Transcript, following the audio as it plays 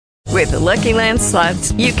With the Lucky Land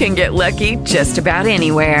Slots, you can get lucky just about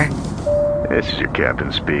anywhere. This is your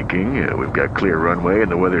captain speaking. We've got clear runway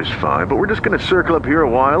and the weather's fine, but we're just going to circle up here a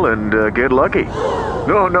while and get lucky.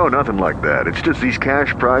 No, nothing like that. It's just these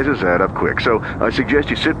cash prizes add up quick. So I suggest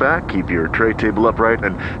you sit back, keep your tray table upright,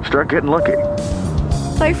 and start getting lucky.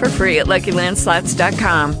 Play for free at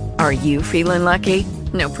LuckyLandSlots.com. Are you feeling lucky?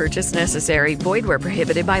 No purchase necessary. Void where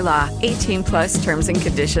prohibited by law. 18 plus terms and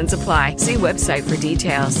conditions apply. See website for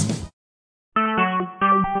details.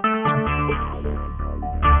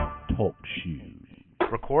 TalkShoe.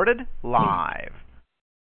 Recorded live.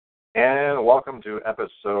 And welcome to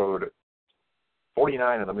episode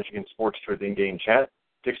 49 of the Michigan Sports Truth in-game chat.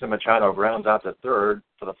 Dixon Machado grounds out to third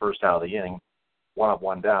for the first out of the inning. 1 up,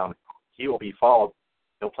 1 down. He will be followed.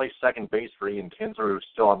 He'll play second base for Ian Kinsler, who's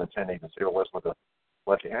still on the 10-day concealed list with a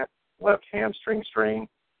left hamstring strain.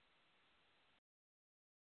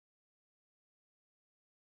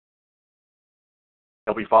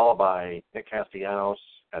 He'll be followed by Nick Castellanos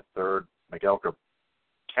at third.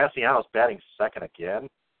 Castellanos batting second again.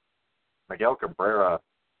 Miguel Cabrera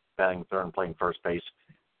batting third and playing first base.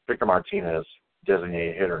 Victor Martinez,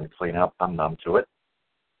 designated hitter and cleanup. I'm numb to it.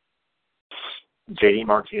 J.D.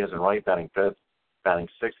 Martinez in right, batting fifth. Batting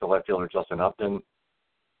sixth, the left fielder Justin Upton.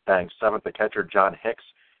 Batting seventh, the catcher John Hicks.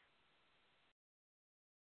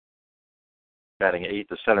 Batting eighth,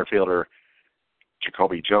 the center fielder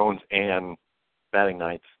Jacoby Jones. And batting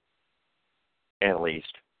ninth and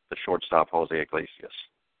least, the shortstop Jose Iglesias.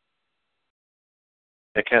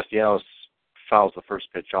 Nick Castellanos fouls the first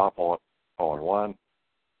pitch off 0-1.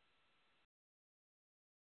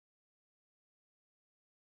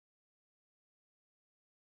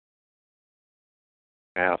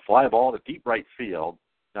 And a fly ball to deep right field.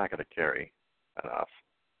 Not going to carry enough.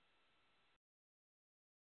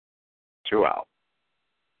 2 out.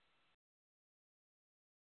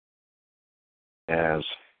 As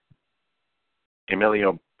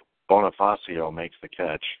Emilio Bonifacio makes the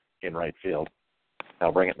catch in right field.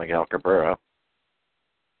 Now bring it Miguel Cabrera.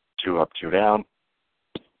 2 up, 2 down.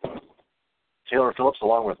 Taylor Phillips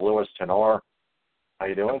along with Louis Tenor. How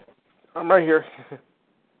you doing? I'm right here.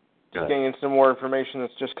 Good. Getting some more information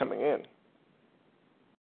that's just coming in.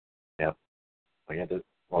 Yep.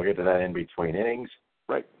 We'll get to that in between innings.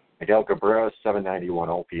 Right. Miguel Cabrera, 791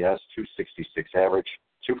 OPS, 266 average,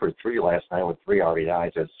 2 for 3 last night with 3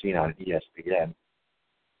 RBIs as seen on ESPN.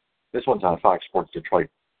 This one's on Fox Sports Detroit.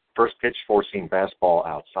 First pitch, 4-seam fastball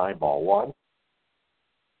outside, ball 1.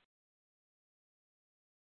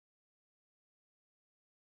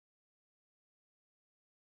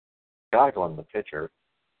 Goglin, the pitcher.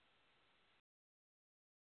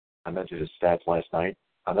 I mentioned his stats last night.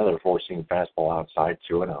 Another 4-seam fastball outside,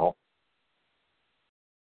 2-0.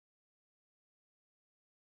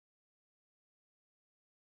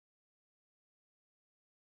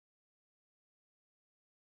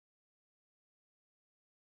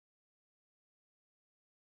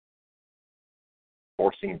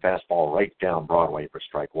 Four-seam fastball right down Broadway for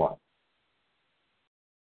strike 1.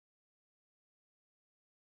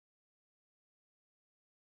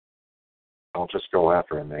 Don't just go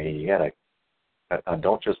after him, Miggy. You gotta,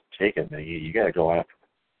 don't just take it, Miggy. You gotta go after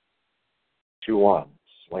him. 2-1.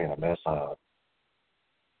 Swing and a miss on a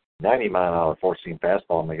 90-mile-an-hour four-seam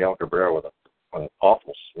fastball. Miguel Cabrera with an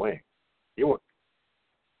awful swing. He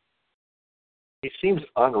seems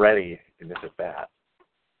unready in this at bat.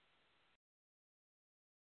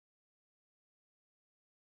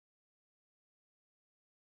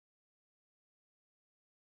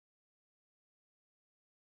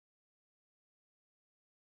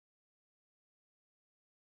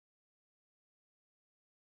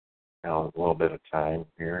 Now a little bit of time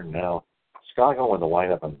here. Now Scoggin with the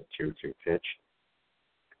lineup on the 2-2 pitch.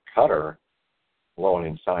 Cutter low and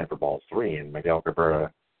inside for ball 3, and Miguel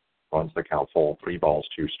Cabrera runs the count full. 3 balls,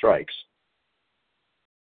 2 strikes.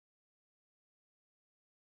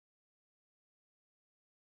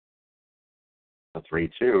 The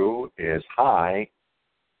 3-2 is high.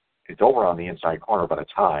 It's over on the inside corner, but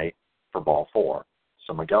it's high for ball 4.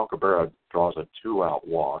 So Miguel Cabrera draws a 2-out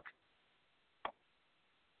walk.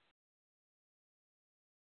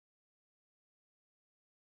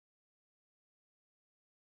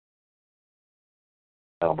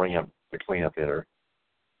 That'll bring up the cleanup hitter,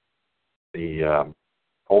 the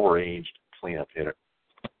overaged cleanup hitter,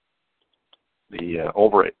 the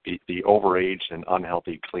overaged and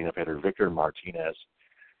unhealthy cleanup hitter, Victor Martinez.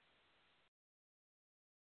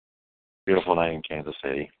 Beautiful night in Kansas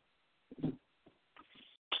City.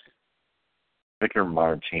 Victor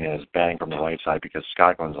Martinez batting from the right side because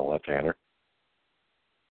Scogglin's a left-hander.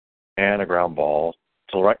 And a ground ball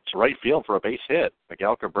to right field for a base hit.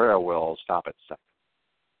 Miguel Cabrera will stop at second.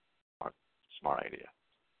 Smart idea.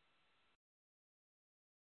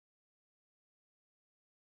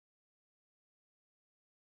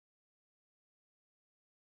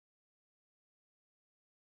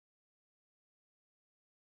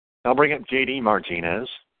 I'll bring up J.D. Martinez.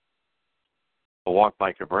 A walk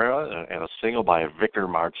by Cabrera and a single by Victor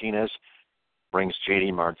Martinez brings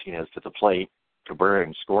J.D. Martinez to the plate. Cabrera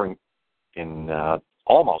in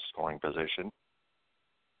almost scoring position.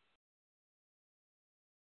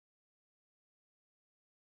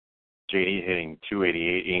 J.D. hitting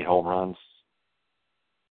 .288, 8 home runs,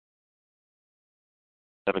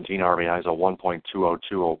 17 RBIs, a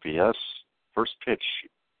 1.202 OPS. First pitch,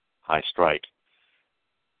 high strike.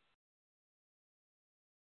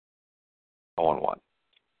 0-1.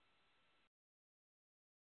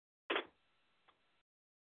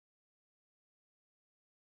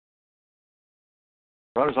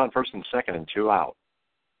 Runners on first and second and 2 out.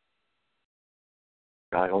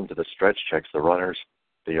 Guy home to the stretch, checks the runners.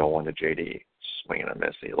 The 0-1 to J.D. Swing and a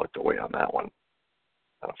miss. He looked away on that one.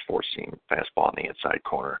 A four-seam fastball in the inside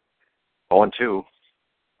corner. 0-2.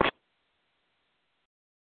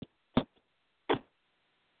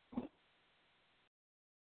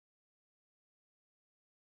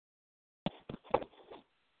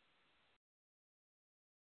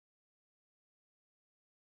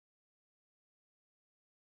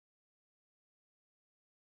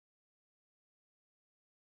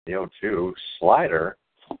 The 0-2 slider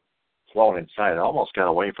flowing inside. It almost got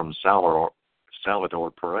away from Salvador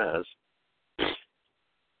Perez.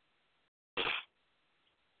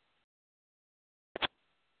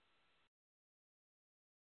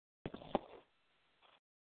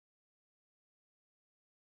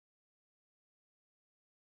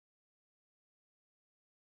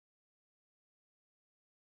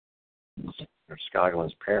 There's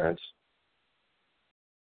Scogglin's parents.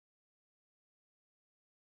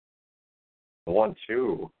 The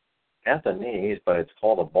 1-2 at the knees, but it's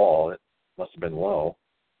called a ball. It must have been low.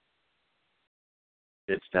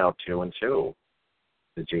 It's now 2-2 to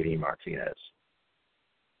J.D. Martinez.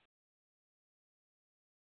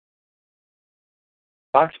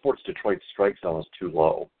 Fox Sports Detroit strike zone is too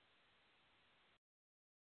low.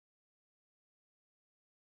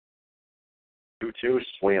 2-2,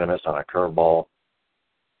 swing and a miss on a curveball.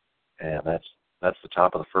 And that's the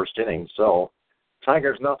top of the first inning. So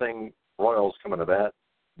Tigers nothing. Royals coming to bat.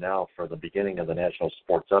 Now for the beginning of the National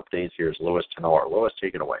Sports Updates, here's Louis Tenor. Louis,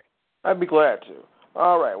 take it away. I'd be glad to.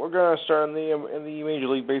 All right, we're going to start in the Major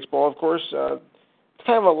League Baseball, of course. It's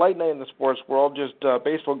kind of a light night in the sports world, just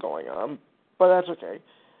baseball going on, but that's okay.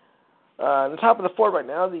 On the top of the fourth right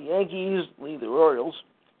now, the Yankees lead the Royals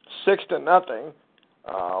 6-0.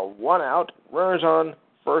 1 out, runners on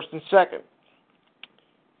first and second.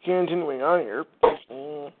 Continuing on here.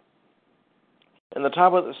 In the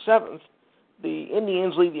top of the seventh, the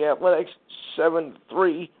Indians lead the Athletics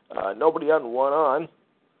 7-3. Nobody on, 1 on.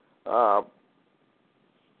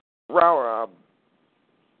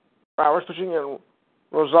 Bauer's pitching and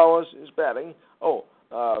Rosales is batting.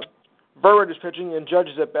 Burwood is pitching and Judge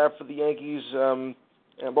is at bat for the Yankees and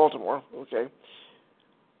Baltimore. Okay.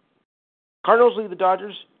 Cardinals lead the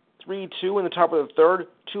Dodgers 3-2 in the top of the third.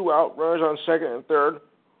 2 out, runners on second and third.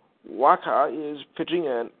 Waka is pitching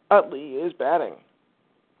and Utley is batting.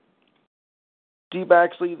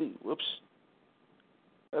 D-backs lead the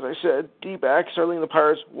as I said, D-backs are leading the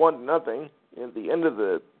Pirates 1-0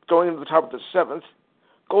 going into the top of the seventh.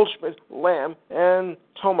 Goldschmidt, Lamb, and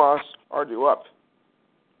Tomas are due up.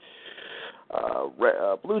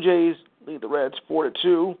 Blue Jays lead the Reds 4-2.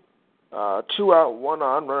 2 out, 1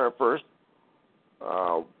 on, runner at first.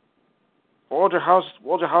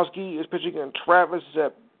 Wojciechowski is pitching and Travis is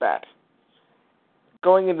at bat.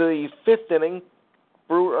 Going into the fifth inning,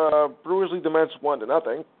 Brewers lead the Mets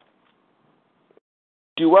 1-0.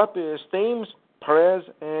 Due up is Thames, Perez,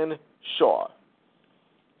 and Shaw.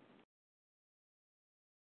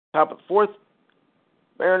 Top of the fourth,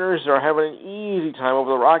 Mariners are having an easy time over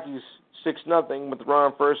the Rockies 6-0 with the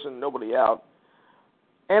run on first and nobody out.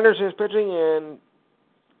 Anderson is pitching and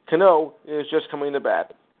Cano is just coming to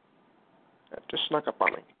bat. That just snuck up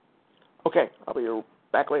on me. Okay, I'll be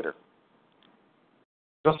back later.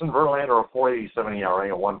 Justin Verlander, a 4.87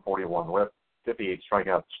 ERA, a 1.41 WHIP, 58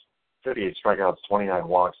 strikeouts, 29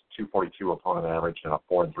 walks, 2.42 opponent average, and a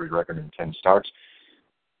 4-3 record in 10 starts.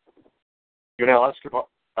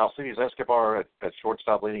 Alcides Escobar at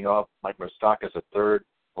shortstop leading off, Mike Moustakas at third,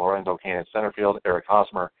 Lorenzo Cain at center field, Eric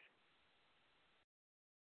Hosmer,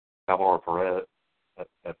 Salvador Perez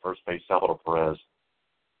at first base,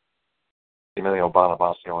 Emilio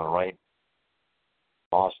Bonifacio on right,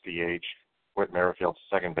 Moss, DH, Whit Merrifield,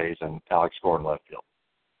 second base, and Alex Gordon, left field.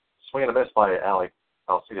 Swing and a miss by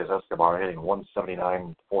Alcides Escobar, hitting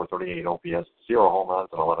 179, 438 OPS, 0 home runs,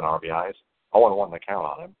 and 11 RBIs. 0-1 the count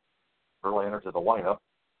on him. Verlander to the lineup,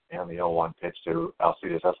 and the 0-1 pitch to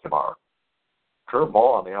Alcides Escobar.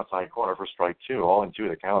 Curveball on the outside corner for strike 2. 0-2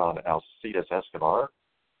 the count on Alcides Escobar.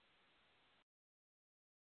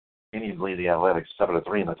 Indians lead the Athletics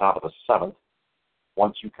 7-3 in the top of the 7th.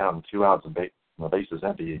 Once you count 2 outs and the base is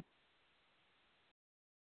empty,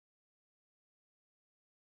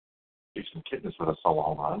 Jason Kipnis with a solo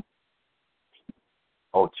home run.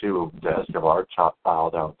 0-2 to Escobar, chop foul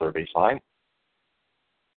down third base line.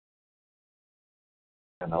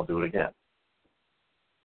 And they'll do it again.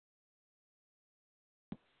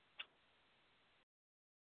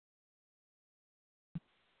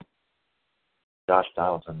 Josh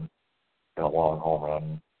Donaldson got a long home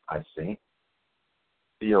run, I see.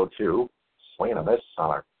 The 0-2, swing and a miss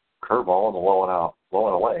on a curveball and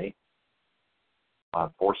blowing away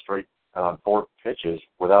on 4 pitches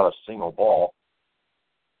without a single ball.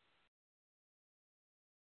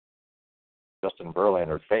 Justin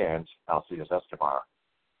Verlander fans Alcides Escobar.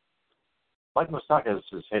 Mike Moustakas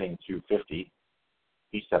is hitting .250.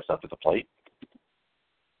 He steps up to the plate.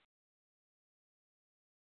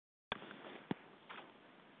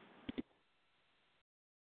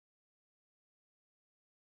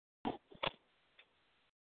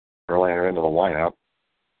 Verlander into the lineup.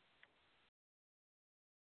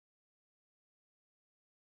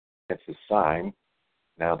 Gets his sign.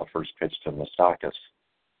 Now the first pitch to Moustakas.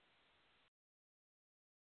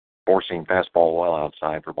 Forcing fastball well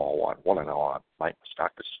outside for ball 1. 1-0 on Mike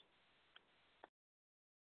Moustakas.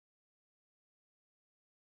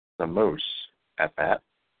 The Moose at bat.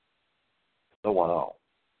 The 1-0.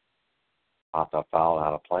 Popped up foul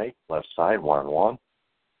out of play. Left side, 1-1.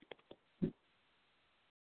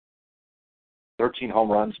 13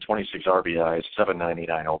 home runs, 26 RBIs,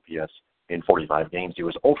 799 OPS in 45 games. He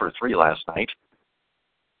was 0 for 3 last night.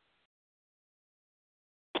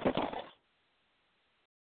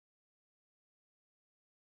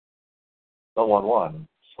 The 1-1,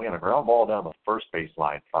 swinging a ground ball down the first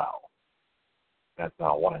baseline, foul. That's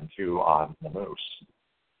now 1-2 on the Moose.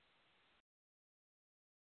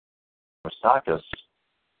 Moustakas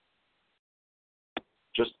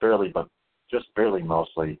just barely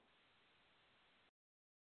mostly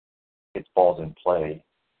gets balls in play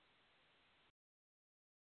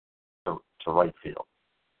to right field.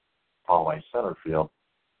 Followed by center field,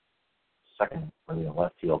 second, really in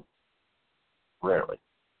left field, rarely.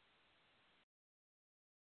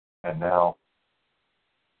 And now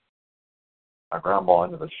a ground ball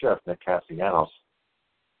into the shift. Nick Castellanos,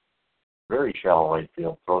 very shallow right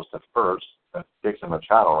field, throws to first. That's Dixon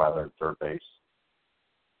Machado, at third base.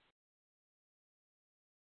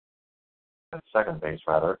 At second base,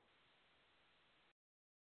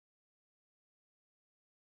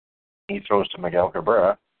 He throws to Miguel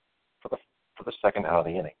Cabrera for the second out of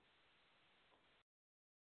the inning.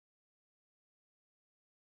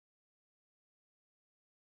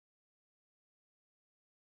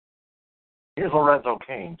 Here's Lorenzo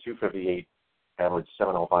Cain, .258, average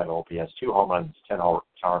 705 OPS, 2 home runs, 10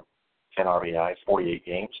 RBIs, 48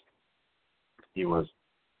 games. He was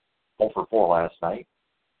 0 for 4 last night.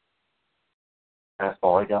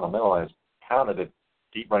 Fastball right down the middle is pounded at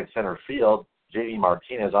deep right center field. J.D.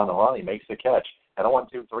 Martinez on the run. He makes the catch. At a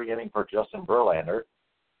 1-2-3 inning for Justin Verlander.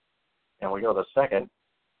 And we go to the second.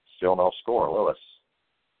 Still no score. Lewis.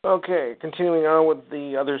 Okay, continuing on with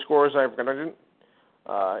the other scores I've predicted.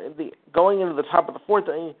 Going into the top of the 4th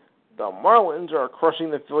inning, the Marlins are crushing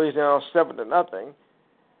the Phillies now 7-0.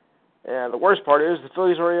 And the worst part is the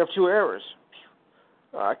Phillies already have 2 errors.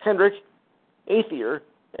 Kendrick, Athier,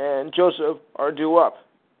 and Joseph are due up.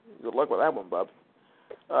 Good luck with that one, bub.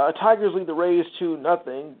 Tigers lead the Rays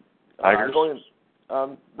 2-0. Tigers?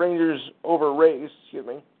 Rangers over Rays.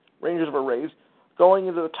 Going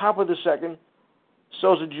into the top of the 2nd,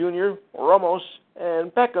 Sosa Jr., Ramos,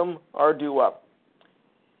 and Beckham are due up.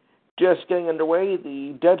 Just getting underway,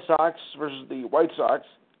 the Dead Sox versus the White Sox.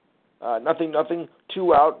 0-0,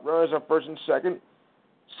 2 out, runners up first and second.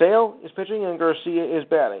 Sale is pitching and Garcia is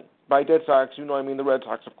batting. By Dead Sox, you know I mean the Red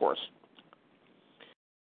Sox, of course.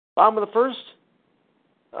 Bottom of the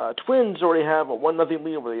 1st, Twins already have a 1-0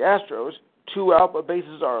 lead over the Astros. 2 out, but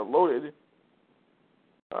bases are loaded.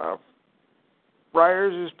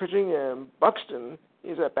 Friars is pitching and Buxton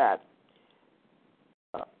is at bat.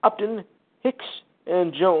 Upton, Hicks,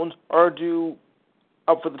 and Jones are due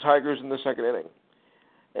up for the Tigers in the 2nd inning.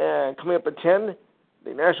 And coming up at 10,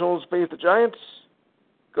 the Nationals face the Giants.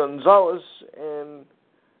 Gonzalez and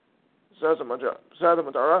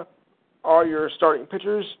Sazamadara are your starting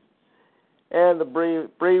pitchers. And the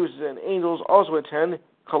Braves and Angels also at 10.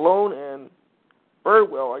 Cologne and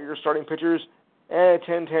Birdwell are your starting pitchers. And at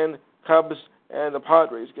 10-10, Cubs and the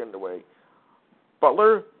Padres get underway.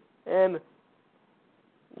 Butler and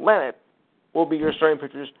Lanet will be your starting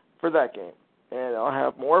pitchers for that game. And I'll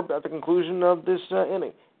have more at the conclusion of this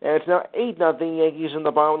inning. And it's now 8-0 Yankees in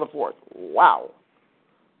the bottom of the fourth. Wow.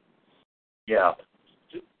 Yeah.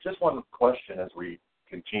 Just one question as we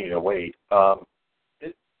continue to wait.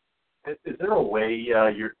 Is there a way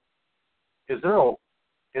is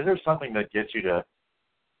there something that gets you to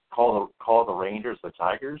call the Rangers the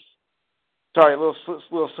Tigers? Sorry, a little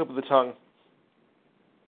slip of the tongue.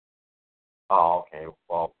 Oh, okay.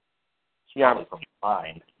 Well, yeah, from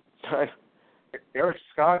behind. Eric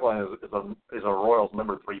Skoglund is a Royals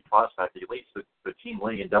number 3 prospect. He leads the team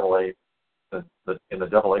league in Double-A, in the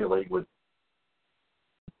Double-A league with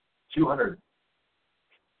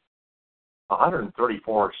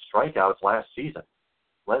 134 strikeouts last season.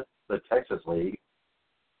 Led the Texas League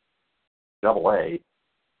Double-A.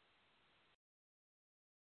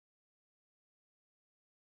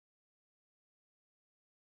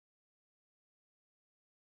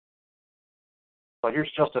 But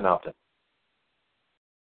here's Justin Upton.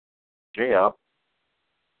 Jay up.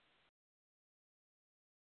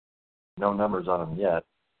 No numbers on him yet.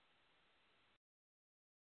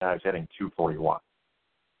 Now he's hitting .241.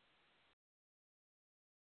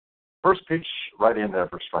 First pitch right in there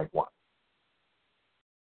for strike one.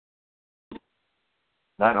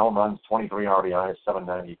 9 home runs, 23 RBIs,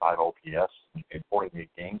 795 OPS in 48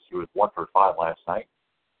 games. He was 1 for 5 last night.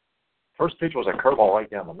 First pitch was a curveball right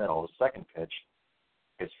down the middle. The second pitch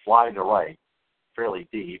is fly to right, fairly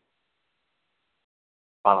deep.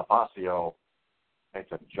 Bonifacio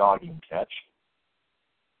makes a jogging catch.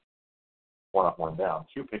 1 up, 1 down.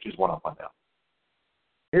 2 pitches, 1 up, 1 down.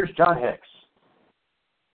 Here's John Hicks.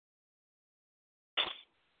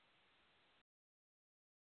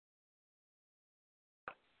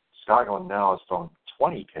 Skoglund now has thrown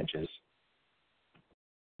 20 pitches.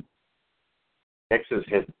 Hicks has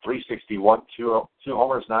hit .361, 2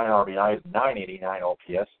 homers, 9 RBIs, 989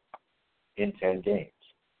 OPS in 10 games.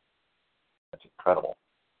 That's incredible.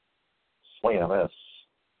 Swing and a miss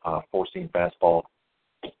on a 4-seam fastball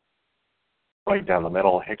right down the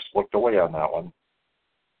middle. Hicks looked away on that one.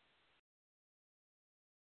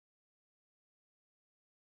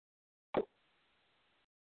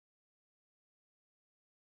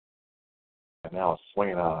 And now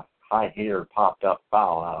swinging a high hitter popped up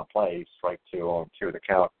foul out of play. Strike 2 on 2 the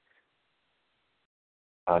count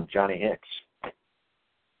on Johnny Hicks.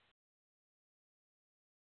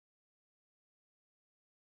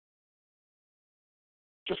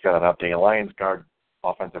 Just got an update. Lions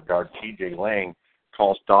offensive guard T.J. Lang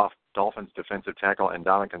calls Dolphins defensive tackle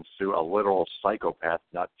Ndamukong Suh a literal psychopath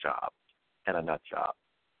nut job. And a nut job.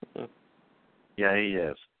 Mm-hmm. Yeah, he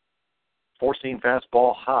is. 4-seam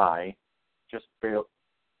fastball high.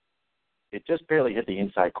 It just barely hit the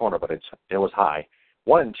inside corner, but it was high.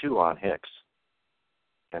 1-2 on Hicks.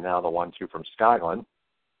 And now the 1-2 from Skoglund.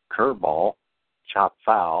 Curveball, chop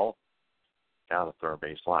foul, down the third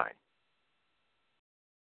base line.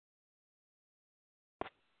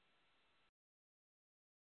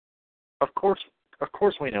 Of course,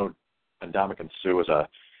 we know Ndamukong Suh is a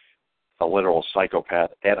literal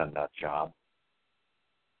psychopath and a nut job.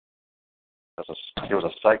 He was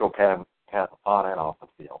a psychopath on and off the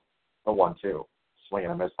field. The 1-2, swing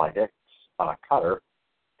and a miss by Hicks on a cutter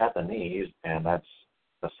at the knees, and that's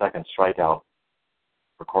the second strikeout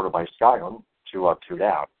recorded by Skoglund. 2 up, 2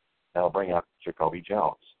 down. That'll bring up Jacoby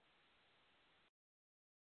Jones.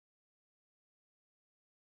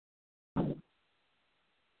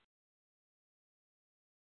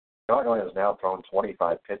 Skoglund has now thrown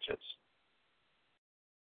 25 pitches.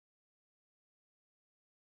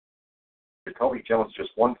 Jacoby Jones just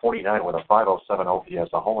 149 with a 507 OPS,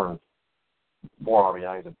 a homer, 4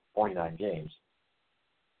 RBIs in 14 games,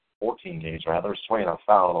 swinging a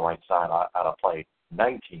foul on the right side out of play,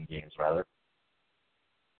 19 games rather.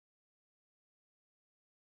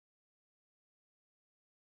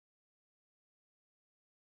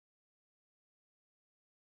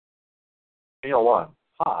 Field 1,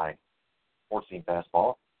 high, 4-seam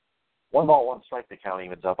fastball. 1 ball, 1 strike. The count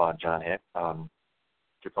evens up on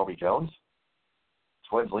Jacoby Jones.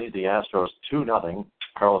 Twins lead the Astros 2-0.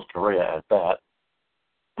 Carlos Correa at bat.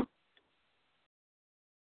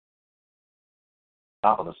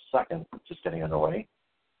 Top of the second, just getting underway.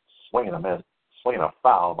 Swinging a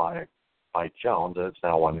foul by Jones, and it's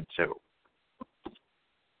now 1-2. It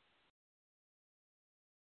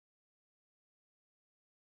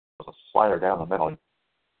was a slider down the middle.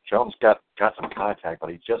 Jones got some contact, but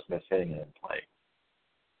he just missed hitting it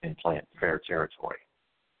in fair territory.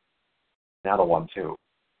 Now the 1-2.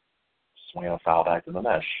 Swing on a foul back to the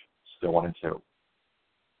mesh. Still 1-2.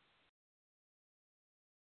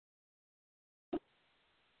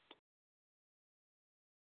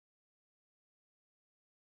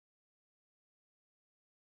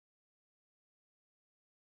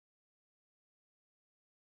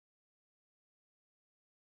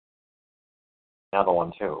 Now the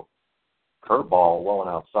 1-2. Curveball rolling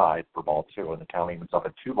outside for ball 2, and the count evens up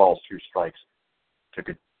at 2 balls, 2 strikes to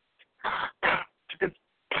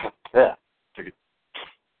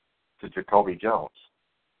Jacoby Jones.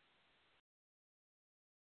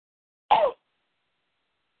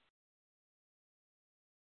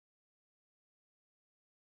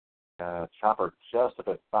 Chopper just a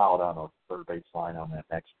bit fouled on the third base line on that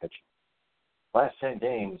next pitch. Last 10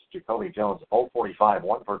 games, Jacoby Jones 0-45,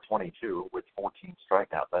 1 for 22 with 14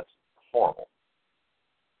 strikeouts. That's horrible.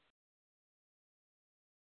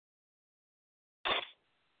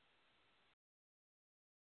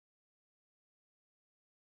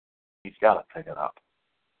 He's got to pick it up.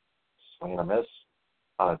 Swing and a miss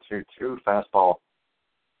on a 2-2 fastball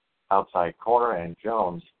outside corner, and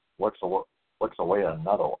Jones looks away at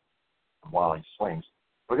another one while he swings.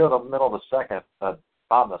 We go to the middle of the second,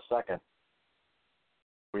 bottom of the second.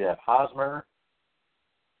 We have Hosmer,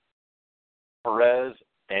 Perez,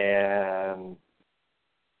 and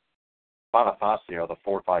Bonifacio, the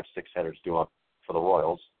 4-5-6 hitters, due up for the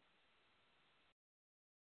Royals.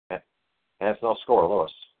 And it's no score,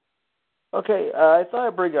 Lewis. Okay, I thought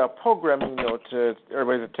I'd bring a programming note to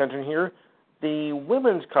everybody's attention here. The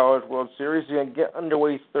Women's College World Series is going to get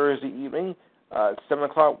underway Thursday evening. 7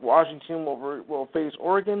 o'clock, Washington will face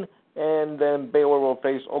Oregon, and then Baylor will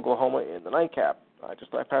face Oklahoma in the nightcap. I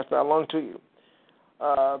passed that along to you.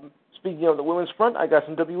 Speaking of the women's front, I got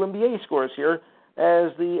some WNBA scores here,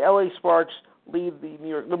 as the LA Sparks lead the New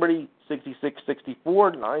York Liberty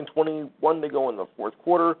 66-64, 9:21 to go in the fourth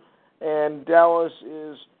quarter, and Dallas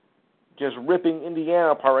is just ripping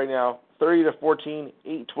Indiana apart right now, 30-14,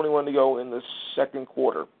 8:21 to go in the second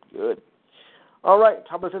quarter. Good. All right,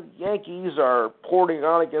 top of the fifth, Yankees are pouring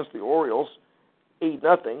on against the Orioles,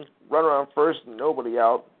 8-0, runner on first, nobody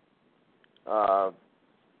out.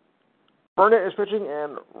 Burnett is pitching,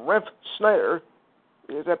 and Ref Snyder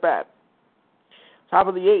is at bat. Top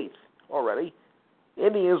of the eighth already.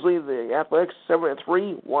 Indians lead the Athletics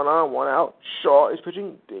 7-3, 1 on, 1 out. Shaw is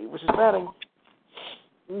pitching. Davis is batting.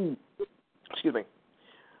 Excuse me.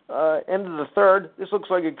 End of the third. This looks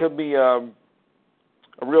like it could be a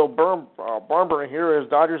real barn burner here, as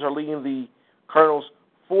Dodgers are leading the Cardinals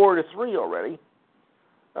 4-3 already.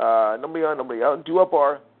 Nobody on, nobody out. Due up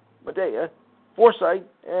are Medea, Forsythe,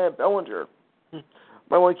 and Bellinger.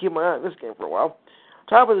 Might want to keep my eye on this game for a while.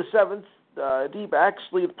 Top of the seventh, D-backs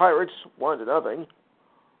lead the Pirates 1-0.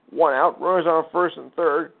 1 out. Runners on first and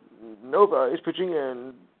third. Nova is pitching,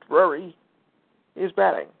 and Drury is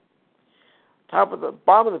batting. Bottom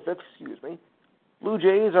of the fifth, Blue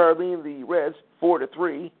Jays are leading the Reds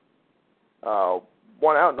 4-3.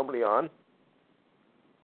 1 out, nobody on.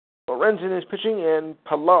 Lorenzen is pitching, and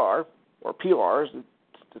Pilar, as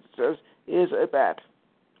it says, is at bat.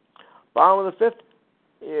 Bottom of the fifth,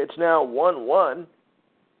 it's now 1-1.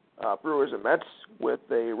 Brewers and Mets with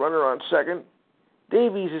a runner on second.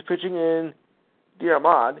 Davies is pitching, and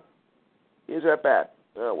Diarmid is at bat.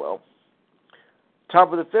 Oh, well.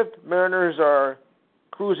 Top of the fifth, Mariners are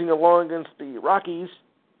cruising along against the Rockies,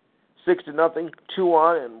 6-0, 2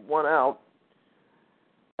 on and 1 out.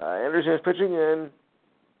 Anderson is pitching, and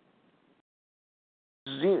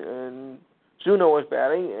Zuno is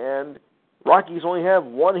batting, and Rockies only have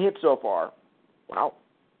 1 hit so far. Wow.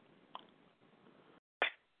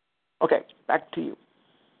 Okay, back to you.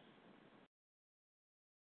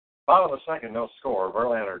 Bottom of the second, no score.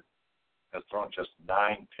 Verlander has thrown just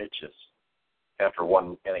 9 pitches after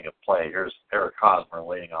 1 inning of play. Here's Eric Hosmer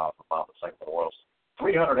leading off about the second for the Royals.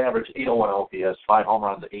 300 average, 801 OPS, 5 home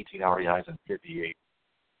runs, 18 RBIs in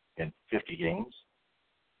 50 games.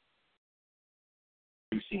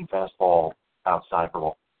 2-seam fastball outside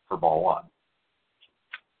for ball 1.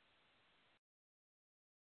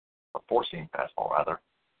 A 4-seam fastball, rather.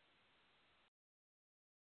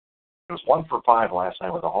 It was 1 for 5 last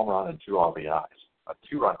night with a home run and 2 RBIs. A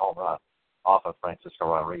 2-run home run off of Francisco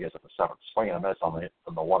Rodriguez at the 7th. Swing and a miss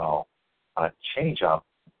from the 1-0 on a changeup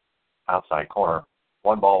outside corner.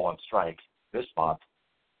 1 ball, 1 strike this month.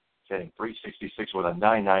 Hitting .366 with a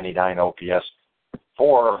 .999 OPS.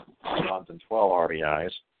 4 runs and 12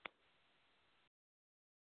 RBIs.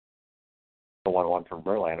 The 1-1 from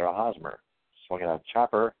Verlander, Hosmer. swinging a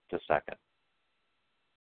chopper to second.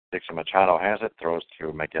 Dixon Machado has it, throws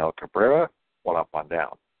to Miguel Cabrera. 1 up, 1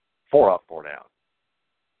 down. 4 up, 4 down.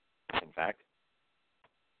 In fact,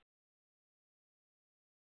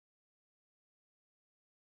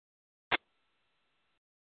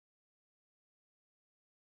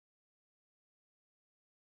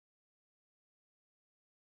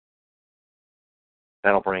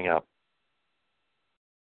 that'll bring up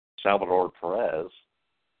Salvador Perez,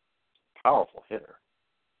 powerful hitter.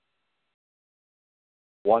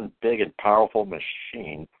 One big and powerful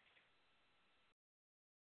machine.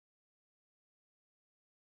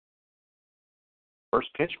 First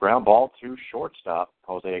pitch, ground ball to shortstop.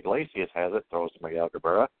 Jose Iglesias has it, throws to Miguel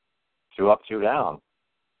Cabrera. 2 up, 2 down.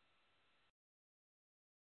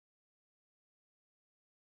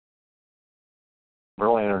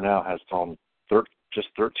 Verlander now has thrown just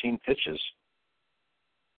 13 pitches.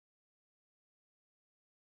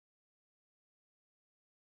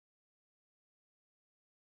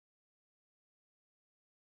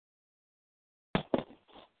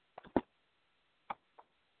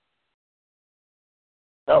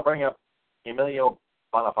 That'll bring up Emilio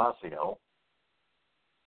Bonifacio.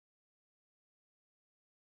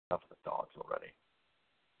 Enough of the dogs already.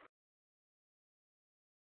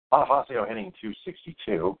 Bonifacio hitting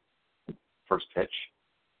 262. First pitch.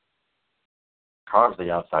 Carves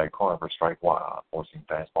the outside corner for strike 1, forcing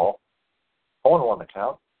fastball. 0-1 the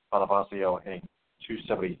count. Bonifacio hitting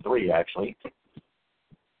 273, actually.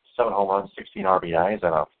 7 home runs, 16 RBIs,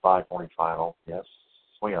 and a 545 OPS.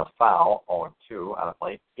 Swinging a foul, 0-2 out of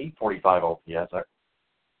play. 845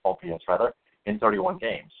 OPS in 31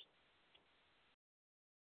 games.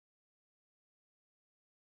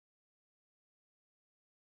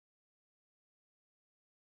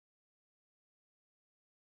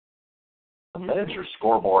 The miniature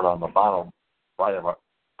scoreboard on the bottom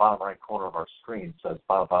right corner of our screen says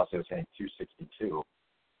Bonifacio is hitting 262.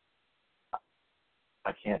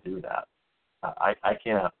 I can't do that. I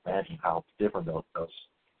can't imagine how different those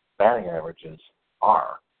batting averages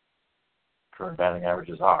are. Current batting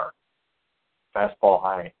averages are. Fastball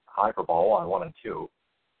high for ball 1 and 2.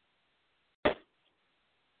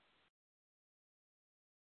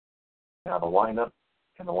 Now the windup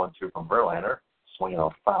and the 1-2 from Verlander. Swinging a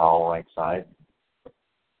foul right side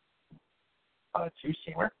on a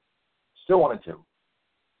 2-seamer. Still 1 and 2.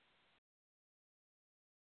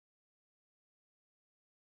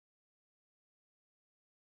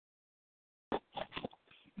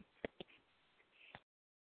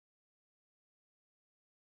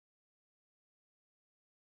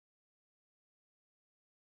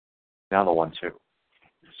 Now the 1-2.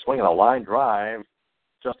 Swinging a line drive.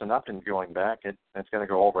 Justin Upton going back. It's going to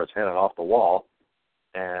go over his head and off the wall.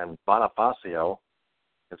 And Bonifacio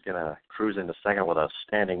is going to cruise into second with a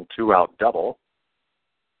standing 2-out double.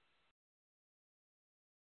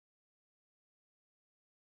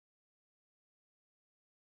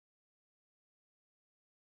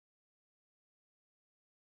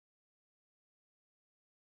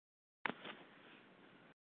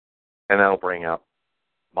 And that'll bring up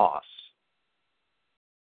Moss.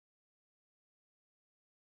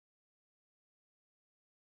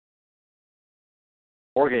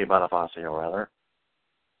 Jorge Bonifacio, rather.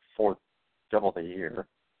 4th double of the year.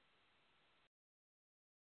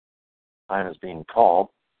 Time is being called.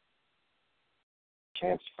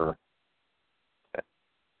 Chance for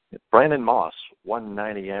Brandon Moss,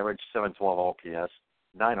 190 average, 712 OPS,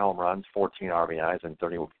 9 home runs, 14 RBIs in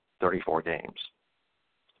 34 games.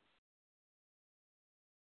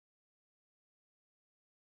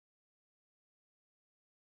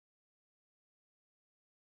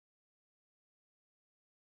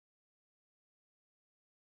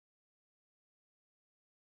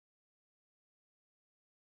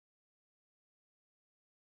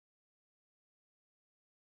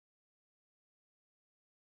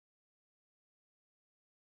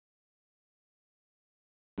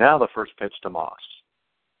 Now the first pitch to Moss.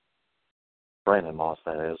 Brandon Moss,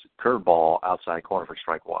 that is. Curveball outside corner for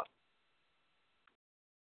strike 1.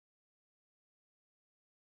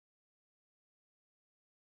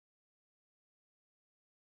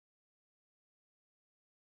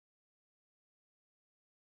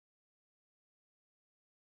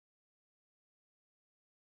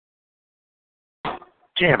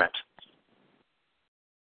 Damn it.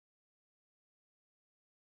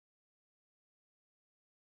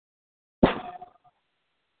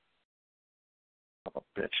 Oh,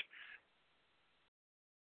 bitch.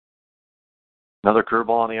 Another curveball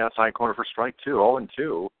on the outside corner for strike 2.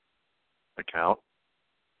 0-2. The count.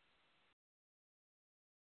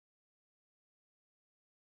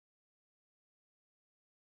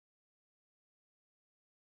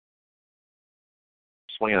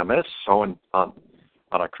 swing and a miss, so on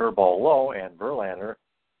a curveball low, and Verlander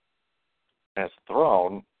has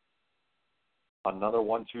thrown another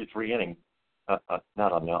 1-2-3 inning. Not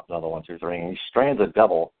another 1-2-3 inning. He strands a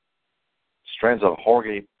double. Strands a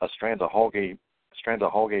Jorge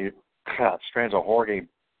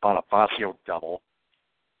Bonifacio double.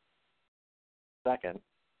 Second.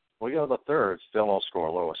 We go to the third. Still no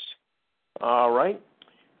score, Lewis. All right.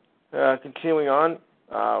 Continuing on.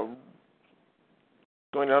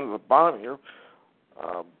 Going down to the bottom here.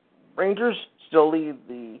 Rangers still lead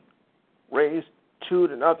the Rays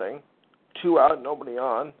 2-0. 2 out, nobody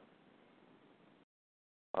on.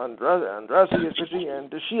 Andrassi is pitching,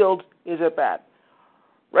 and DeShields is at bat.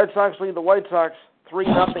 Red Sox lead the White Sox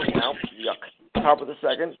 3-0 now. Yuck. Top of the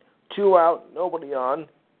second. 2 out, nobody on.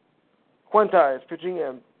 Quintai is pitching,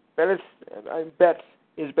 and Betts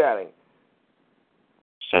is batting.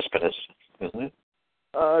 Cespedes, isn't it?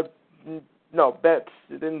 No, Betts.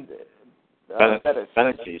 Betts.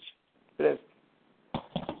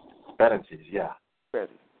 Bettenses, yeah.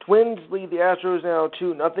 Betts. Twins lead the Astros now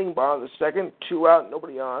 2-0. Bottom of the second. 2 out,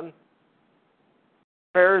 nobody on.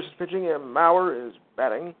 Ferris is pitching, and Mauer is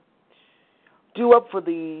batting. Due up for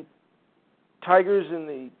the Tigers in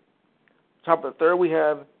the top of the third, we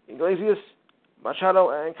have Iglesias, Machado,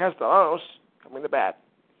 and Castellanos coming to bat.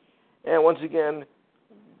 And once again,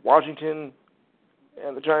 Washington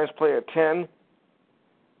and the Giants play at 10.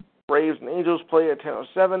 Braves and Angels play at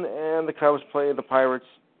 10:07, and the Cubs play the Padres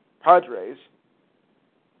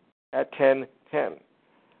at 10:10.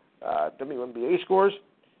 WNBA scores.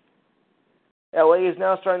 LA is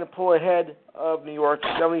now starting to pull ahead of New York,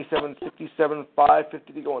 77-67,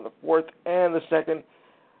 5:50 to go in the fourth and the second.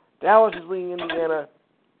 Dallas is leading Indiana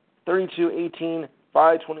 32-18,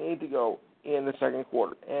 5:28 to go in the second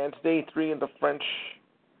quarter. And it's day 3 in the French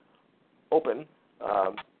Open.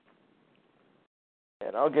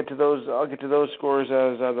 And I'll get to those scores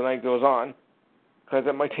as the night goes on, because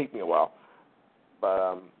that might take me a while.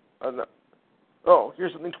 But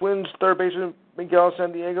here's something: Twins third baseman Miguel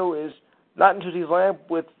San Diego is not in Tuesday's lineup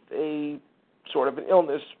with a sort of an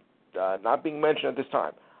illness, not being mentioned at this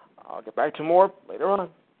time. I'll get back to more later on.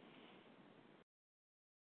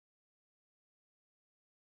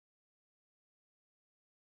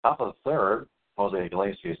 Top of the third, Jose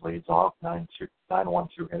Iglesias leads off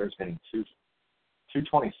 9-1-2 hitters, hitting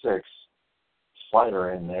 226.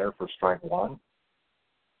 Slider in there for strike one.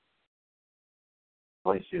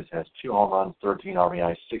 Iglesias has 2 home runs, 13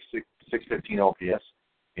 RBIs, 615 OPS.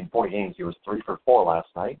 In 40 innings, he was 3 for 4 last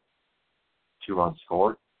night. 2 runs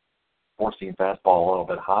scored. 4-seam fastball a little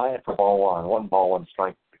bit high for ball one. 1 ball, 1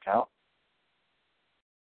 strike to count.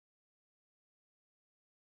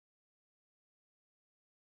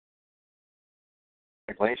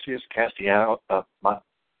 Iglesias,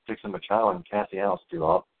 Dixon Machado, and Castellanos do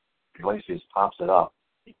up. Iglesias pops it up.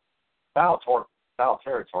 Foul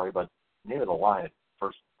territory, but near the line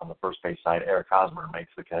on the first base side. Eric Hosmer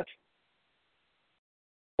makes the catch.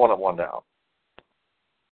 1-1 down.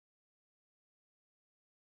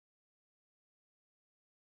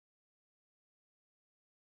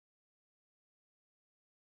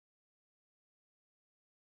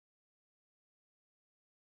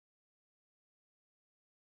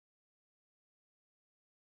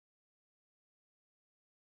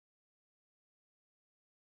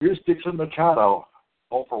 Here's Dixon Machado,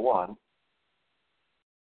 0 for 1.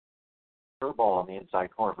 Curveball on the inside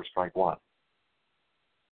corner for strike one.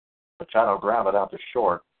 Machado grounded out to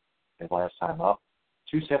short his last time up.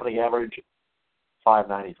 270 average,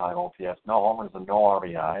 595 OPS. No homers and no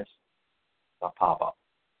RBIs. A pop-up.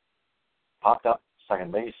 Popped up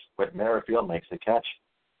second base. Whit Merrifield makes the catch.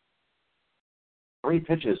 3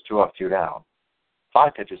 pitches, 2 up, 2 down.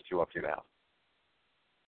 5 pitches, 2 up, 2 down.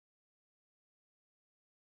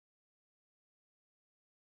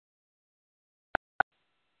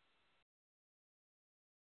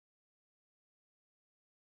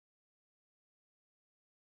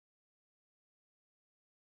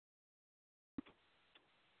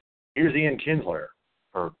 Here's Ian Kinsler,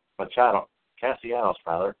 or Castellanos,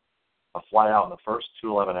 rather. A fly out in the first,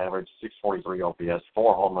 211 average, 643 OPS,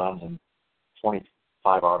 4 home runs, and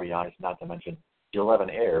 25 RBIs, not to mention 11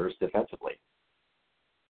 errors defensively.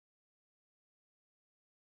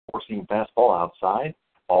 4-seam fastball outside,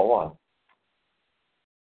 ball one.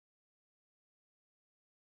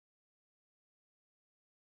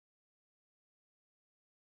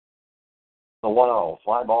 The 1-0,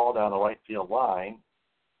 fly ball down the right field line.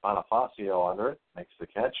 Bonifacio under it, makes the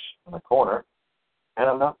catch in the corner. And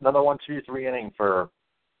another 1-2-3 inning for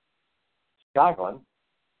Skoglund.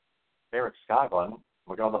 Eric Skoglund.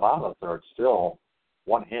 We go to the bottom of the third. Still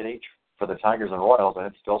 1 hit each for the Tigers and Royals, and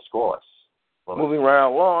it's still scoreless. Moving right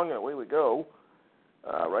along, and away we go.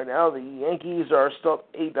 Right now, the Yankees are still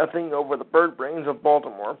 8-0 over the Bird Brains of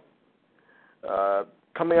Baltimore.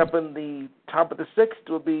 Coming up in the top of the sixth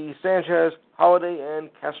will be Sanchez, Holiday, and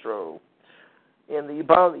Castro. In the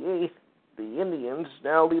bottom of the eighth, the Indians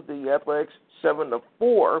now lead the Athletics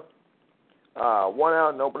 7-4. 1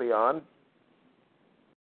 out, nobody on.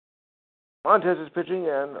 Montez is pitching,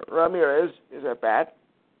 and Ramirez is at bat.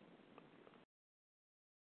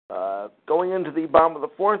 Going into the bottom of the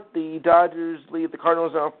fourth, the Dodgers lead the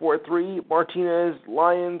Cardinals now 4-3. Martinez,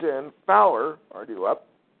 Lyons, and Fowler are due up.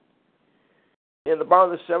 In the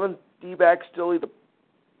bottom of the seventh, D-backs still lead the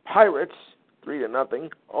Pirates 3-0.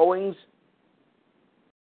 Owings,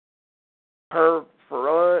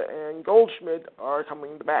 Ferrella, and Goldschmidt are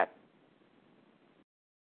coming to bat.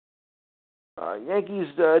 Yankees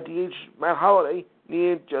DH Matt Holliday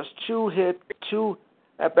needed just 2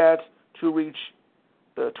 at-bats to reach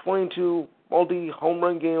the 22 multi-home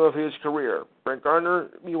run game of his career. Brent Gardner,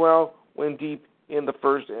 meanwhile, went deep in the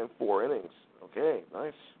first and 4 innings. Okay,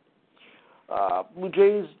 nice. Blue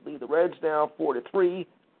Jays lead the Reds now 4-3.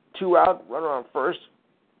 2 out, runner on first.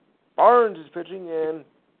 Barnes is pitching, and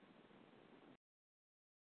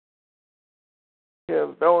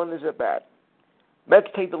Bellin is at bat. Mets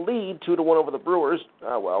take the lead 2-1 over the Brewers.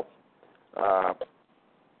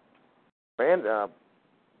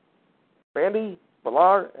 Bandy,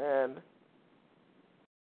 Villar, and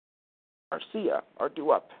Garcia are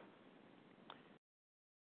due up.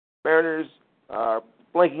 Mariners are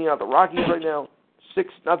blanking out the Rockies right now,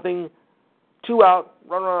 6-0. 2 out,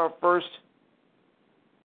 runner on first.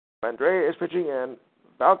 Andrea is pitching, and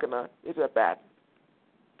Valkana is at bat.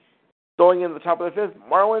 Going in the top of the fifth,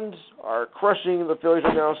 Marlins are crushing the Phillies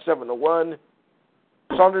right now, 7-1.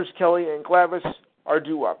 Saunders, Kelly, and Glavis are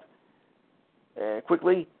due up. And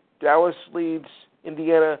quickly, Dallas leads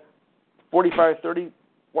Indiana 45-30,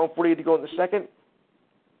 148 to go in the second.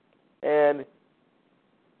 And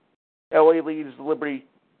LA leads the Liberty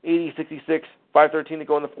 80-66, 5:13 to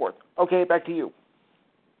go in the fourth. Okay, back to you.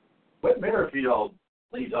 Whit Merrifield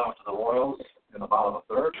leads off to the Royals in the bottom of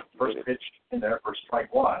the third. First pitch in there for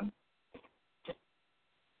strike one.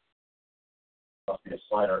 Must be a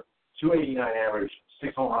slider. 289 average,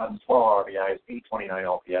 6 home runs, 12 RBIs, 829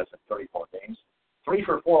 OPS in 34 games. 3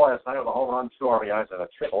 for 4 last night with a home run, 2 RBIs, and a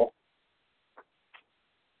triple.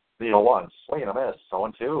 The 0-1, swing and a miss,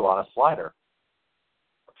 0-2 on a slider.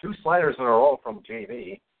 2 sliders in a row from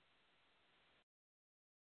JV.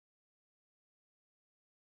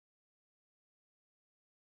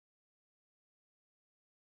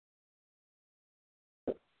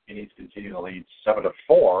 He needs to continue to lead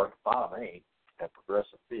 7-4, bottom 8 at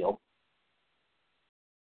Progressive Field.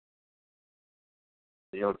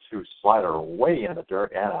 The 0-2 slider way in the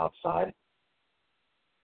dirt and outside.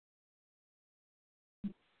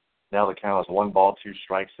 Now the count is 1 ball, 2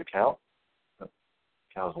 strikes to count. The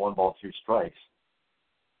count is 1 ball, 2 strikes.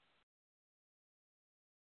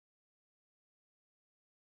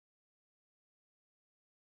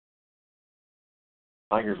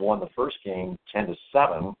 Tigers won the first game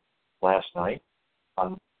 10-7 last night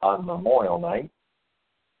on Memorial Night.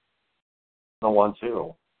 The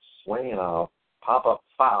 1-2 swing and a pop-up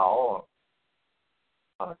foul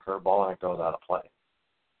on a curveball, and it goes out of play.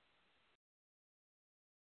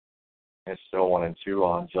 It's still 1-2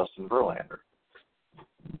 on Justin Verlander.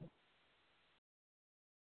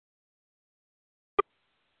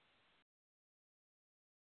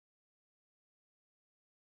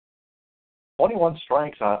 "21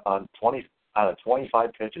 strikes on 20 out of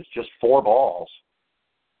 25 pitches, just 4 balls.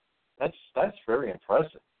 That's very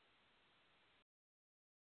impressive."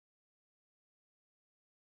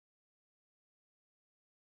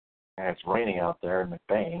 And it's raining out there in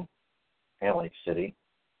McBain, Hand Lake City.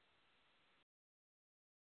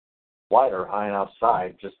 Slider high and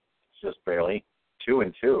outside, just barely.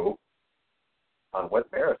 2-2 on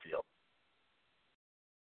Whit Merrifield.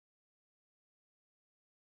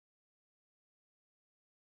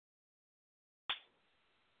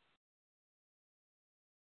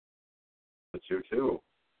 The 2-2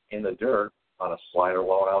 in the dirt on a slider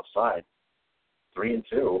low outside.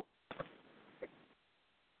 3-2.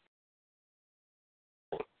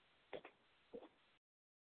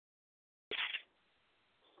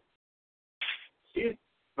 See if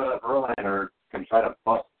Verlander can try to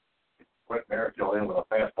bust Whit Merrifield in with a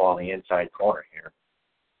fastball in the inside corner here.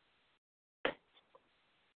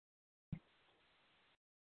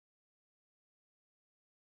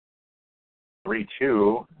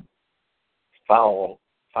 "3-2. Fouled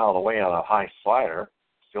away on a high slider.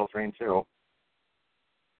 Still 3-2.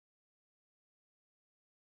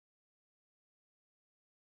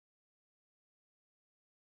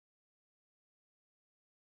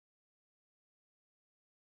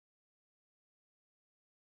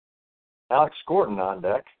 Alex Gordon on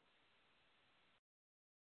deck.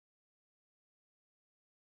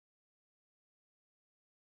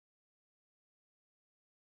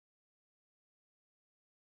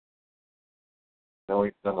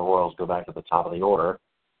 Then the Royals go back to the top of the order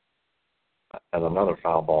as another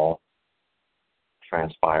foul ball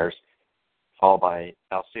transpires, followed by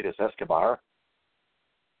Alcides Escobar.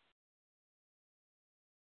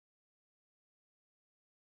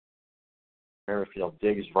 Merrifield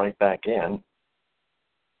digs right back in.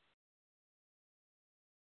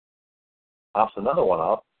 Pops another one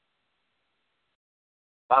up.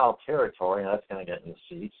 Foul territory, and that's going to get in the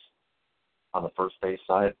seats on the first base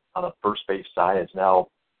side. On the first base side, it's now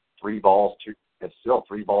 3 balls, 2. It's still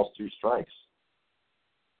 3 balls, 2 strikes.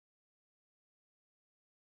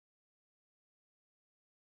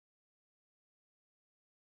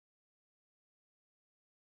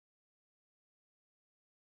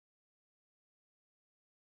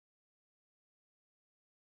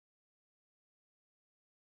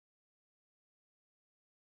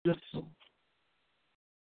 Just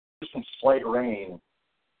some slight rain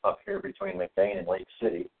up here between McBain and Lake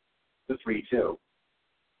City. The 3-2.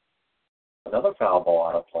 Another foul ball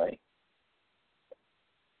out of play.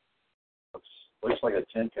 Looks like a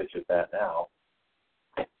 10 pitch at that now.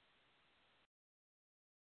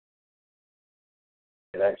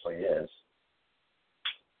 It actually is.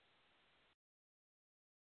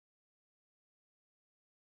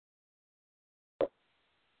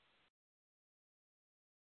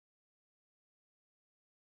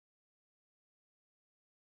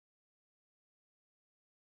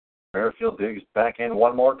 Merrifield digs back in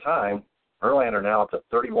one more time. Verlander now up to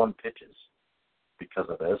 31 pitches because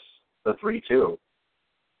of this. The 3-2.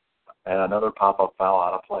 And another pop-up foul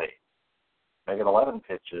out of play. Make it 11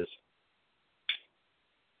 pitches.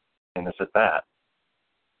 And this at bat.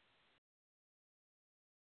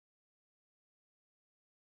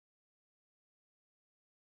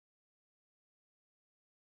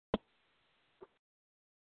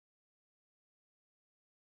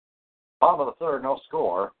 Bottom of the third, no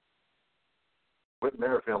score. With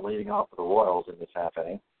Merrifield leading off for the Royals in this half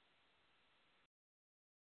inning.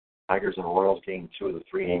 Tigers and Royals gain 2 of the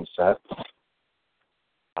 3 game set.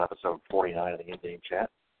 On episode 49 of the in-game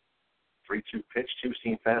chat. 3-2 pitch,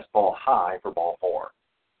 2-seam fastball high for ball 4.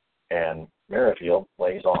 And Merrifield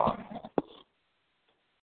lays off.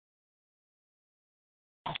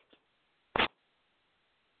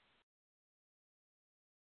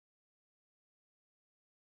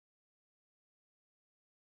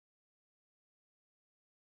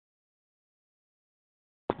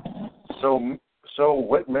 So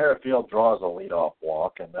Whit Merrifield draws a leadoff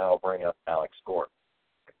walk, and that'll bring up Alex Gordon.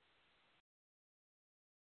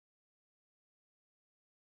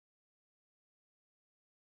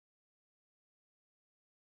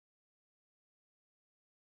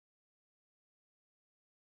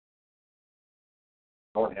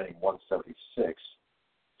 Gordon hitting 176.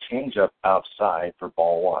 Change up outside for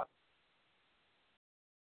ball 1.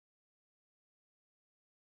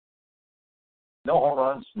 No home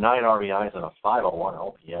runs, 9 RBIs, and a 501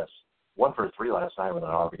 OPS. 1 for 3 last night with an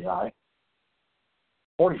RBI.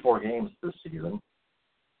 44 games this season.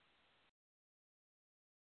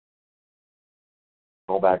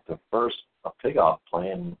 Go back to first, a pickoff play,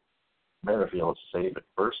 and Merrifield saved at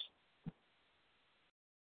first.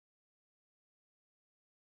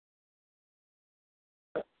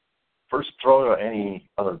 First throw to any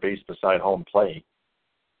other base beside home plate.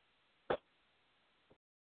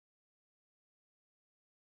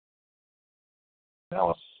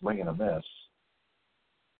 Now a swing and a miss.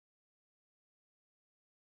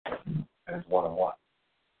 And it's 1-1.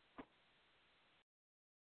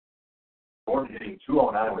 Gordon hitting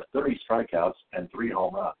 209 with 30 strikeouts and 3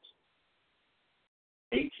 home runs.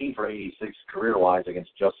 18 for 86 career-wise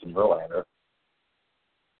against Justin Verlander.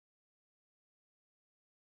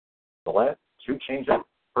 The last 2 changeups,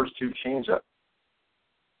 first two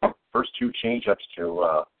changeups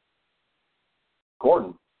to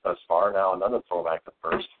Gordon thus far. Now another throwback to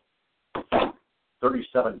first.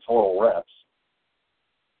 37 total reps,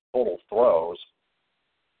 total throws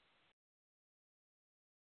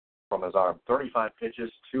from his arm. 35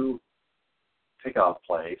 pitches, 2 pickoff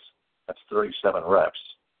plays. That's 37 reps.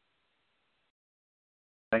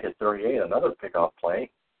 Make it 38, another pickoff play.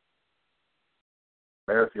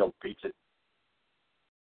 Merrifield beats it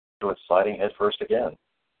to it, sliding head first again.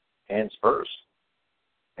 Hands first.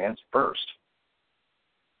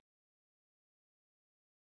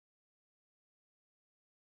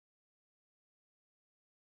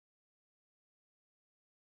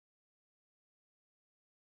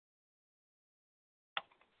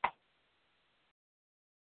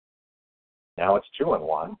 Now it's 2-1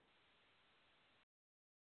 on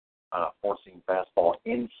a forcing fastball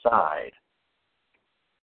inside.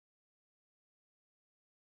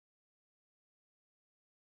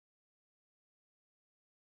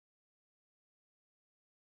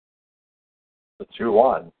 The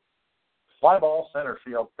 2-1. Fly ball center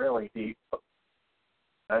field fairly deep.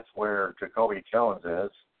 That's where Jacoby Jones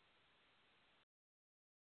is.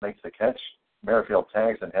 Makes the catch. Merrifield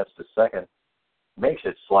tags and heads to second. Makes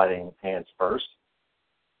it sliding hands first.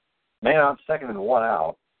 Man on second and 1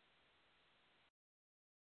 out.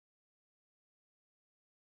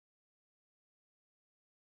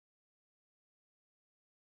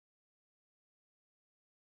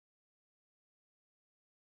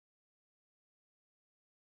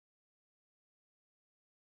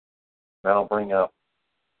 That'll bring up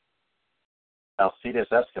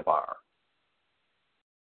Alcides Escobar.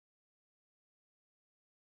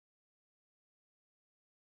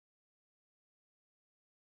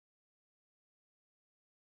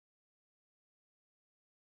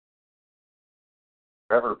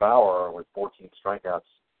 Trevor Bauer with 14 strikeouts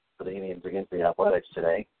for the Indians against the Athletics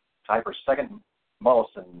today. Tied for second most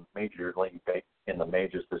in Major League in the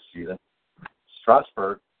majors this season.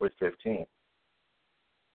 Strasburg with 15.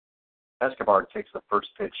 Escobar takes the first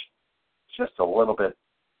pitch just a little bit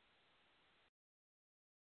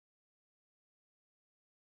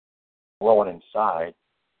low and inside.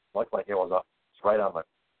 Looked like it was right on the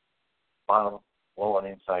bottom, low and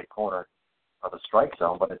inside corner of the strike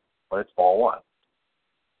zone, but it's ball one.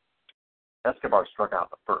 Escobar struck out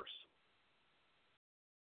the first.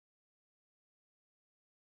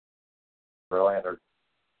 Verlander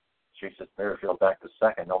chases Merrifield back to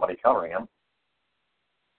second, nobody covering him.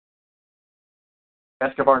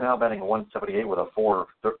 Escobar now batting 178 with a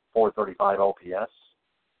 435 OPS.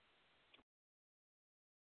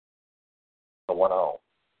 The 1-0.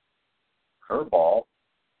 Curveball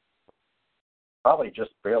probably just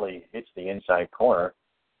barely hits the inside corner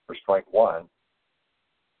for strike one.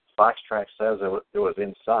 Foxtrack says it was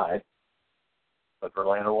inside, but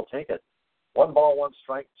Verlander will take it. 1 ball, 1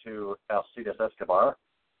 strike to Alcides Escobar.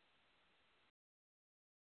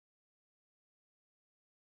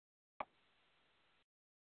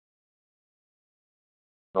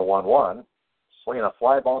 The 1-1, swinging a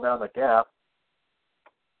fly ball down the gap.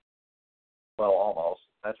 Well, almost.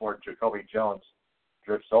 That's where Jacoby Jones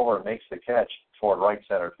drifts over and makes the catch toward right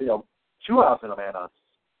center field. 2 outs and a man on.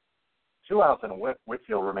 2 outs and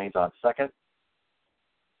Whitfield remains on second.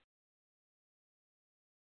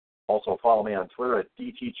 Also follow me on Twitter at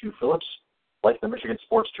DT2Phillips. Like the Michigan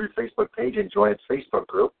Sports Truth Facebook page and join its Facebook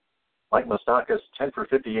group. Mike Moustakas 10 for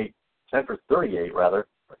 38 rather,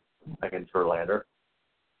 against Verlander.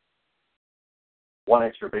 1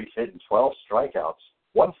 extra base hit and 12 strikeouts.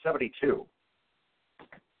 172.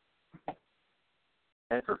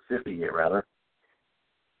 10 for 58 rather.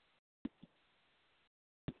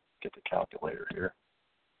 Get the calculator here.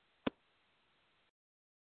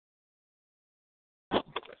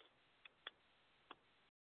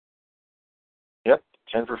 Yep,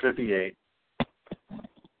 10 for 58.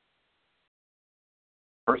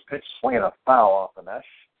 First pitch swinging a foul off the mesh.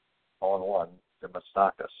 0-1 to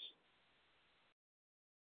Moustakas.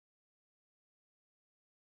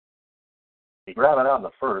 He grabbed it on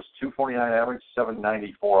the first. 249 average,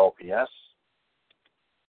 794 OPS.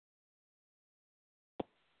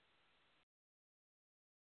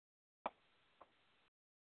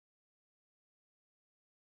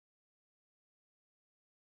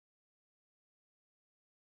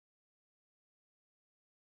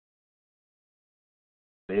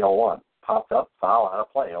 The 0-1 popped up, foul out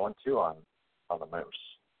of play. 0-2 on the Moose.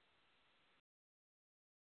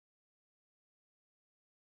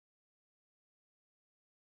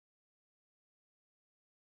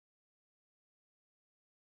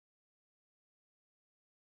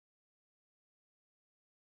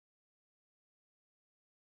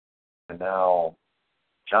 And now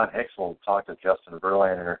John Hicks will talk to Justin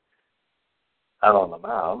Verlander out on the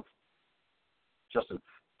mound, just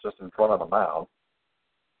in front of the mound.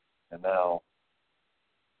 And now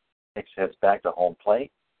Hicks heads back to home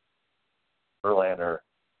plate. Verlander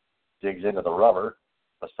digs into the rubber.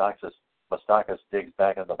 Moustakas digs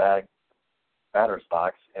back into the batter's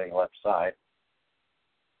box, hitting left side.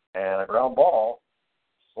 And a ground ball,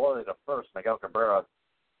 slowly to first. Miguel Cabrera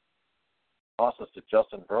tosses to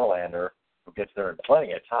Justin Verlander, who gets there in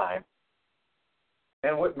plenty of time.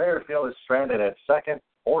 And Whit Merrifield is stranded at second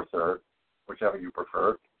or third, whichever you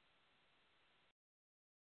prefer.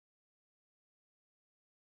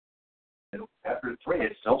 And after 3,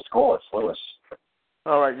 it's still scoreless, Lewis.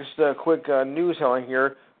 All right, just a quick news headline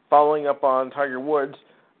here. Following up on Tiger Woods,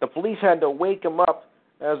 The police had to wake him up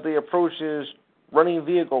as they approached his running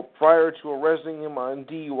vehicle prior to arresting him on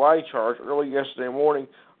DUI charge early yesterday morning,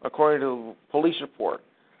 according to the police report.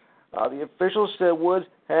 The officials said Woods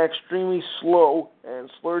had extremely slow and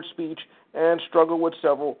slurred speech and struggled with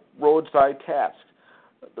several roadside tasks.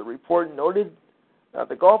 The report noted that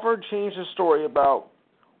the golfer changed his story about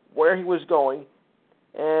where he was going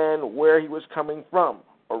and where he was coming from,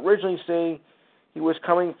 originally saying he was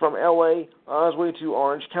coming from L.A. on his way to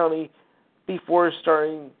Orange County before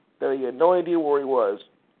starting that he had no idea where he was.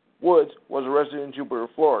 Woods was arrested in Jupiter,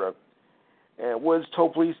 Florida, and Woods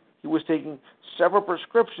told police he was taking several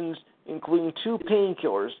prescriptions, including 2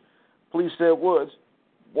 painkillers. Police said Woods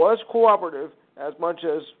was cooperative as much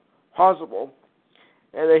as possible,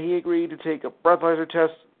 and that he agreed to take a breathalyzer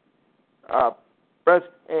test, breath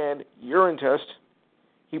and urine test.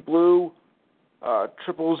 He blew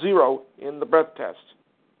 000 in the breath test.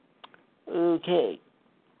 Okay.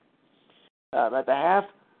 At the half,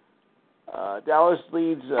 Dallas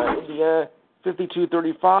leads Indiana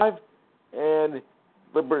 52-35, and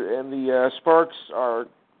the Sparks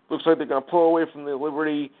looks like they're going to pull away from the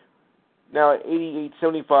Liberty now at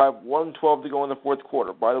 88-75, 1:12 to go in the fourth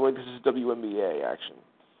quarter. By the way, this is WNBA action.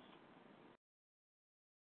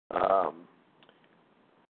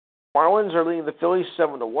 Marlins are leading the Phillies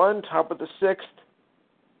 7-1, top of the sixth.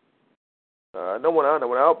 No one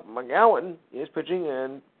out. McGowan is pitching,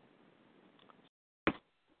 and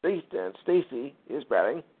Stacy is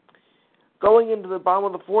batting. Going into the bottom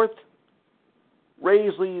of the fourth,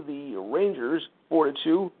 Rays lead the Rangers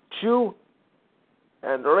 4-2. Chu,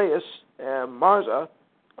 Andreas, and Marza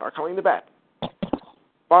are coming to bat.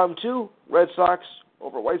 Bottom two, Red Sox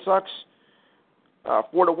over White Sox.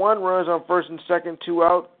 4-1, runners on first and second, 2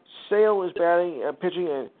 out. Sale is batting and pitching,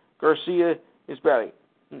 and Garcia is batting.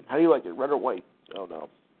 How do you like it, red or white? Oh, no.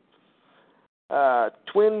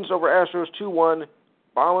 Twins over Astros 2-1.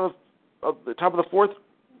 Bottom of the top of the fourth,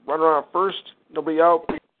 runner on first, nobody out.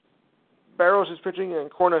 Barros is pitching,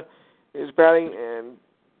 and Corna is batting, and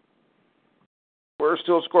we're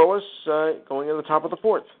still scoreless going in the top of the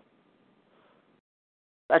fourth.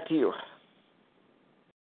 Back to you.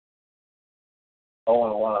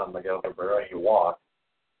 0-1 on Miguel Cabrera. He walked.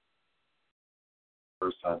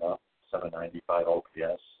 First time up, 795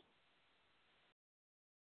 OPS.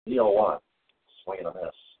 0-1. Swing and a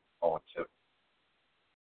miss. 0-2.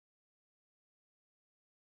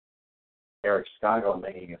 Eric Skago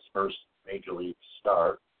making his first major league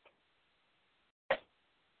start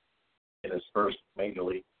in his first major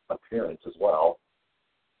league appearance as well.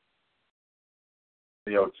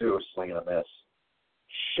 0-2, swing and a miss.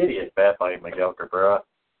 Shitty at bat by Miguel Cabrera.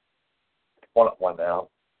 1-1 down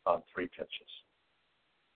on 3 pitches.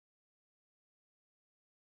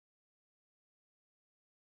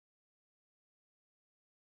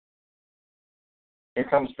 Here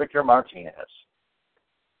comes Victor Martinez.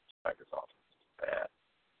 Strikers off. Bad.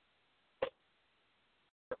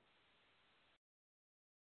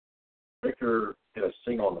 Victor hit a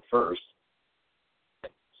single in the first.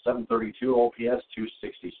 732 OPS,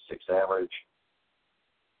 266 average.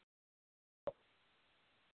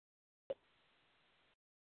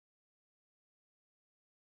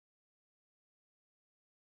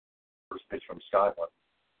 First pitch from Scotland.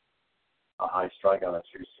 A high strike on a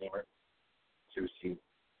two-seamer.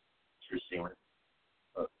 Two-seamer.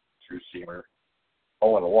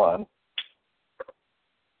 0-1.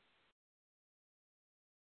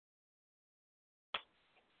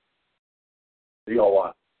 The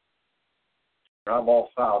 0-1. Ground ball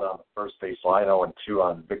fouled on the first base line. 0-2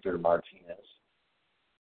 on Victor Martinez.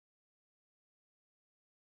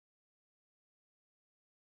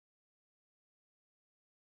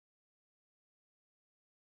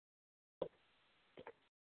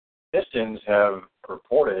 Pistons have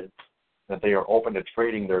reported that they are open to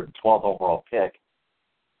trading their 12th overall pick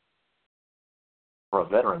for a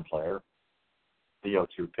veteran player. The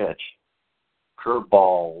 0-2 pitch.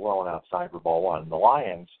 Curveball well and outside for ball 1. The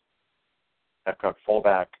Lions have cut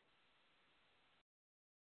fullback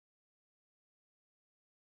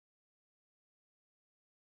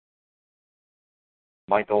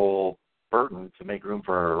Michael Burton to make room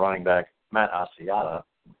for running back Matt Asiata.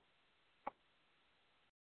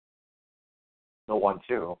 The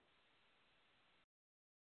 1-2.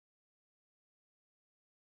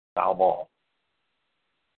 Foul ball.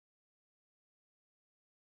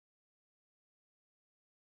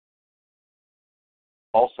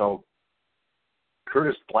 Also,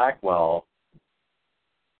 Curtis Blackwell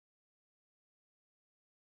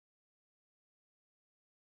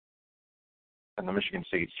and the Michigan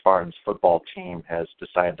State Spartans football team has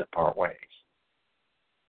decided to part ways.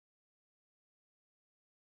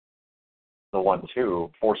 the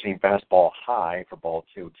 1-2, forcing fastball high for ball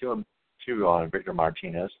 2. 2 on Victor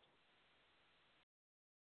Martinez.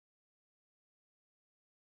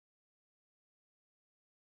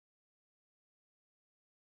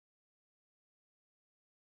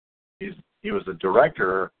 He was the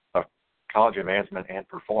director of college advancement and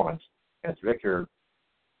performance, as Victor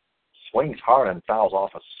swings hard and fouls off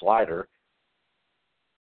a slider.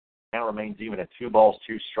 Now remains even at 2 balls,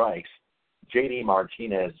 2 strikes. J.D.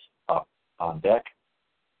 Martinez up on deck.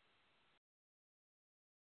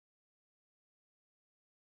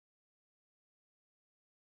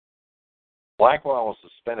 Blackwell was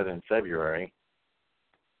suspended in February.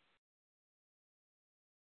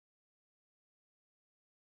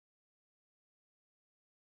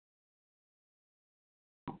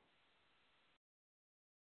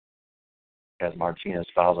 As Martinez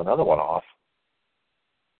fouls another one off.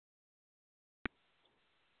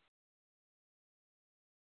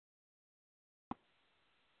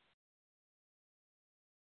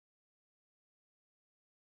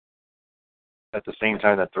 At the same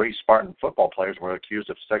time, the 3 Spartan football players were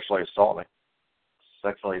accused of sexually assaulting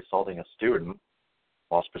a student.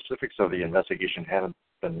 While specifics of the investigation haven't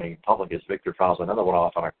been made public, as Victor fouls another one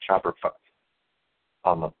off on a chopper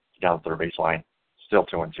on the down third baseline. Still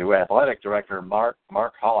 2-2. Athletic director Mark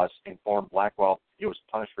Hollis informed Blackwell he was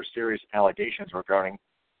punished for serious allegations regarding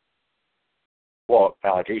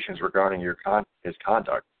his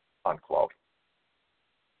conduct, unquote.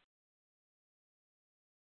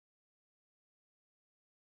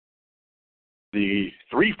 The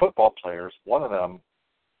 3 football players, one of them,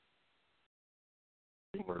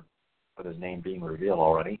 with his name being revealed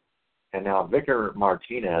already, and now Victor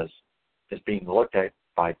Martinez is being looked at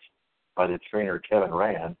by the trainer Kevin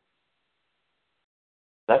Rand.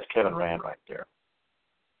 That's Kevin Rand right there.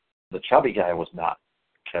 The chubby guy was not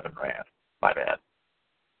Kevin Rand. My bad.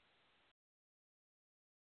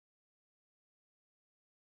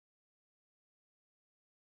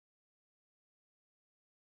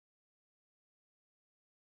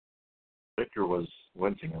 Victor was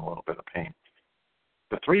wincing a little bit of pain.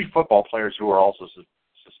 The 3 football players who were also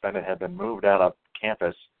suspended had been moved out of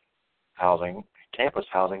campus housing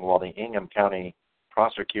while the Ingham County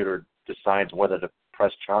prosecutor decides whether to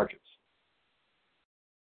press charges.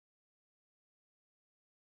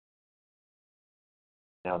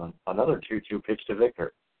 Now another 2-2 pitch to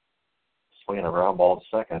Victor. Swinging a ground ball to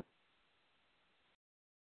second.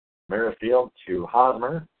 Merrifield to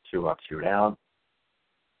Hosmer. 2 up, 2 down.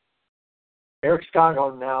 Eric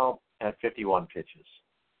Scoggin now at 51 pitches.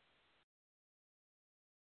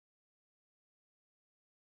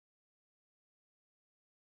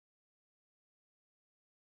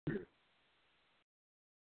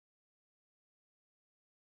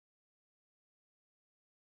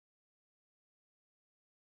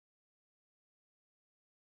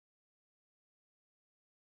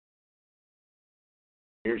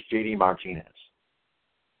 Here's J.D. Martinez.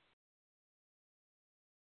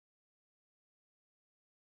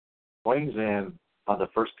 Swings in on the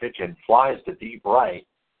first pitch and flies to deep right.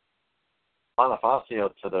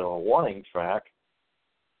 Bonifacio to the warning track,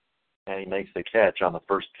 and he makes the catch on the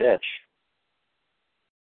first pitch.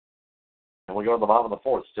 And we go to the bottom of the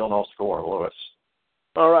 4th. Still no score, Lewis.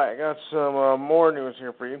 All right, I got some more news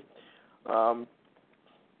here for you.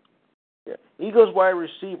 Eagles wide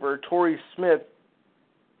receiver Torrey Smith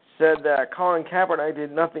said that Colin Kaepernick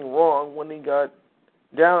did nothing wrong when he got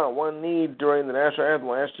down on one knee during the national anthem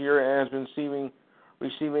last year and has been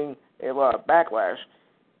receiving a lot of backlash.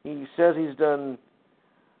 He says he's done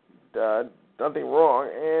nothing wrong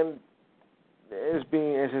and is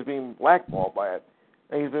being blackballed by it.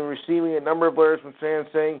 And he's been receiving a number of letters from fans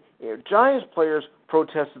saying if Giants players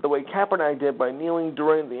protested the way Kaepernick did by kneeling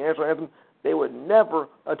during the national anthem, they would never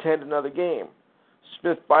attend another game.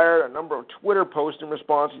 Smith fired a number of Twitter posts in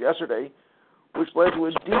response yesterday, which led to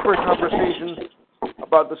a deeper conversation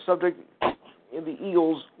about the subject in the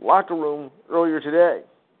Eagles' locker room earlier today.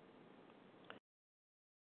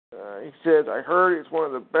 He said, I heard it's one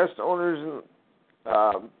of the best owners,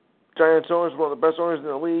 Giants owners, one of the best owners in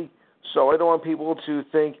the league, so I don't want people to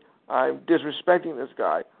think I'm disrespecting this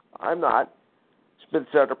guy. I'm not, Smith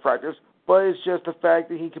said after practice, but it's just the fact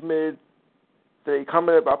that he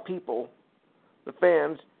commented about people, the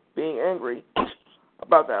fans, being angry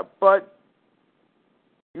about that. But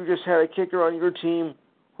you just had a kicker on your team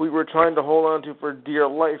who you were trying to hold on to for dear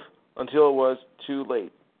life until it was too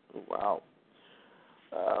late. Wow.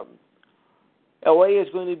 LA is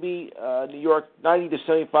going to beat New York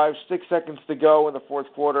 90-75, 6 seconds to go in the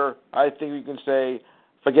 4th quarter. I think we can say,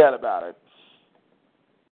 forget about it.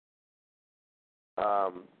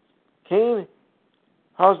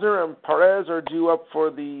 Hausner and Perez are due up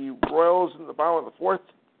for the Royals in the bottom of the fourth.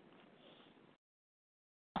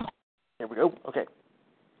 Here we go. Okay.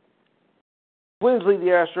 Twins lead the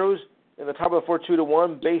Astros in the top of the fourth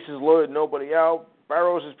 2-1. Bases loaded, nobody out.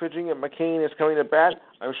 Barrows is pitching and McCain is coming to bat.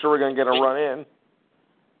 I'm sure we're going to get a run in.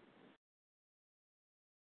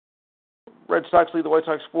 Red Sox lead the White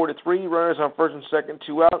Sox 4-3. Runners on first and second,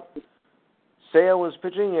 2 out. Sale is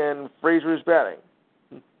pitching and Frazier is batting.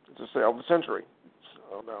 It's a sale of the century.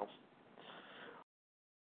 Oh no.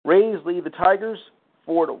 Rays lead the Tigers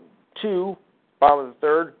 4-2. Bottom of the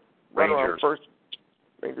third. Runner on first.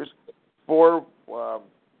 Rangers 4-2.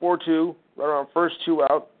 Runner on first, 2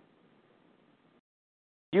 out.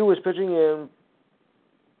 Hugh is pitching and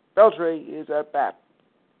Beltre is at bat.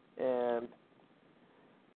 And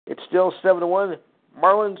it's still 7-1.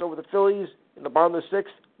 Marlins over the Phillies in the bottom of the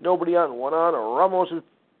sixth. Nobody on, 1 on. Ramos is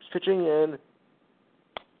pitching and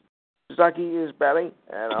Sasaki is batting.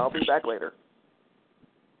 And I'll be back later.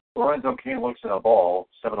 Lorenzo Cain looks at a ball,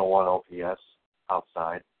 701 OPS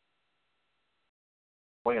outside.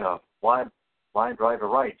 Swinging a line drive to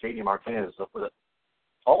right. J.D. Martinez with it.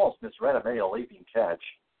 Almost misread it, made a leaping catch.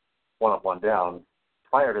 1 up, 1 down.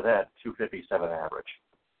 Prior to that, 257 average.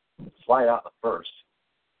 Slide out the first.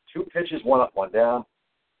 2 pitches, 1 up, 1 down.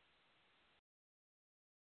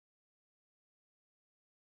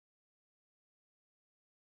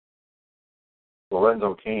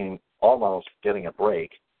 Lorenzo Cain almost getting a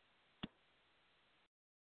break.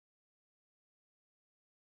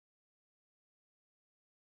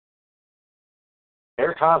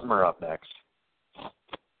 Eric Hosmer up next.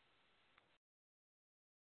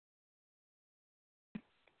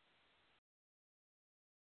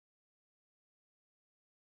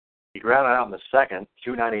 He grounded out in the second,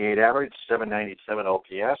 298 average, 797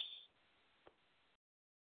 OPS.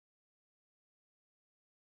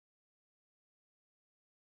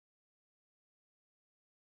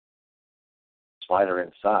 Slider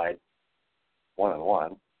inside,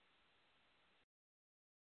 1-1.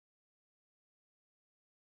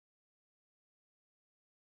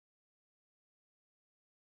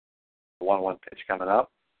 The 1-1 pitch coming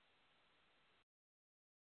up.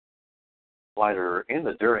 Slider in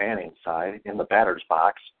the dirt and inside, in the batter's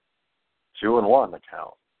box. 2-1 the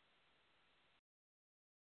count.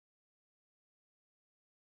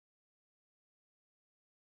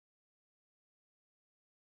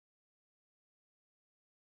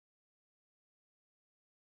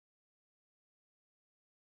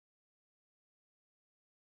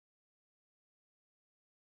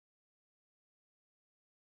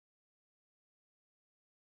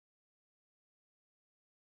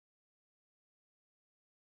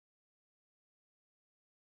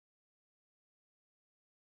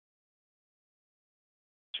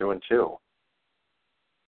 Two and two.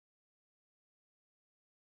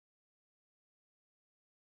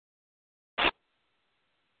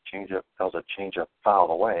 Change-up, that was a change-up foul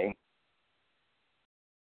away.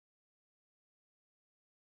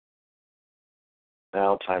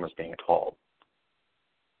 Now time is being called.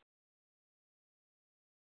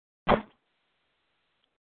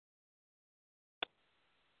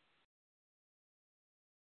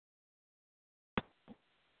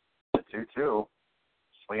 The 2-2.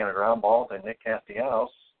 Swinging a ground ball to Nick Castellanos.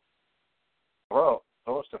 Throw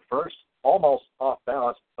goes to first, almost off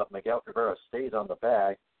balance, but Miguel Cabrera stays on the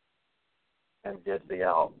bag and gets the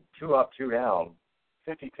out. 2 up, 2 down.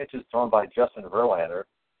 50 pitches thrown by Justin Verlander.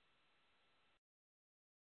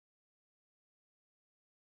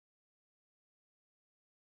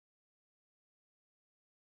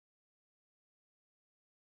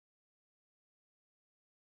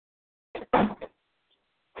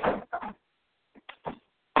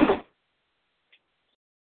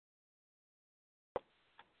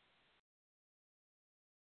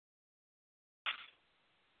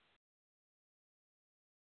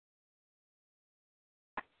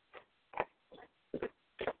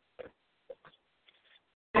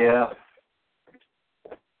 Yeah.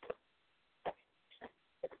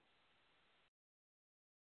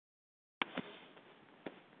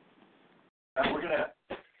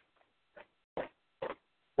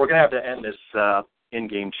 We're gonna have to end this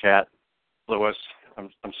in-game chat, Lewis. I'm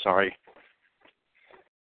sorry.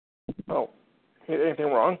 Oh, anything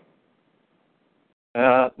wrong?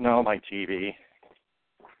 No, my TV.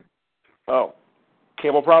 Oh,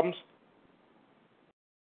 cable problems?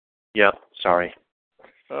 Yep, sorry.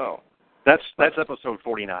 Oh. That's episode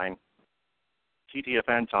 49.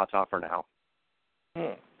 TTFN, ta-ta for now.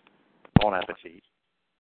 Bon appetit.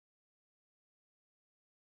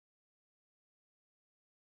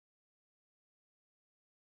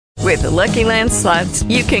 With the Lucky Land Slots,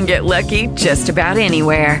 you can get lucky just about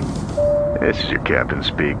anywhere. This is your captain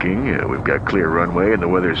speaking. We've got clear runway and the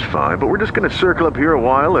weather's fine, but we're just going to circle up here a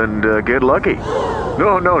while and get lucky.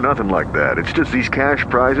 No, nothing like that. It's just these cash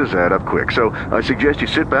prizes add up quick. So I suggest you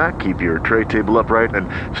sit back, keep your tray table upright, and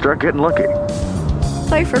start getting lucky.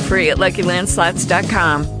 Play for free at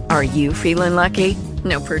LuckyLandSlots.com. Are you feeling lucky?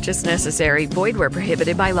 No purchase necessary. Void where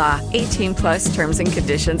prohibited by law. 18+ terms and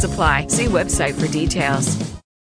conditions apply. See website for details.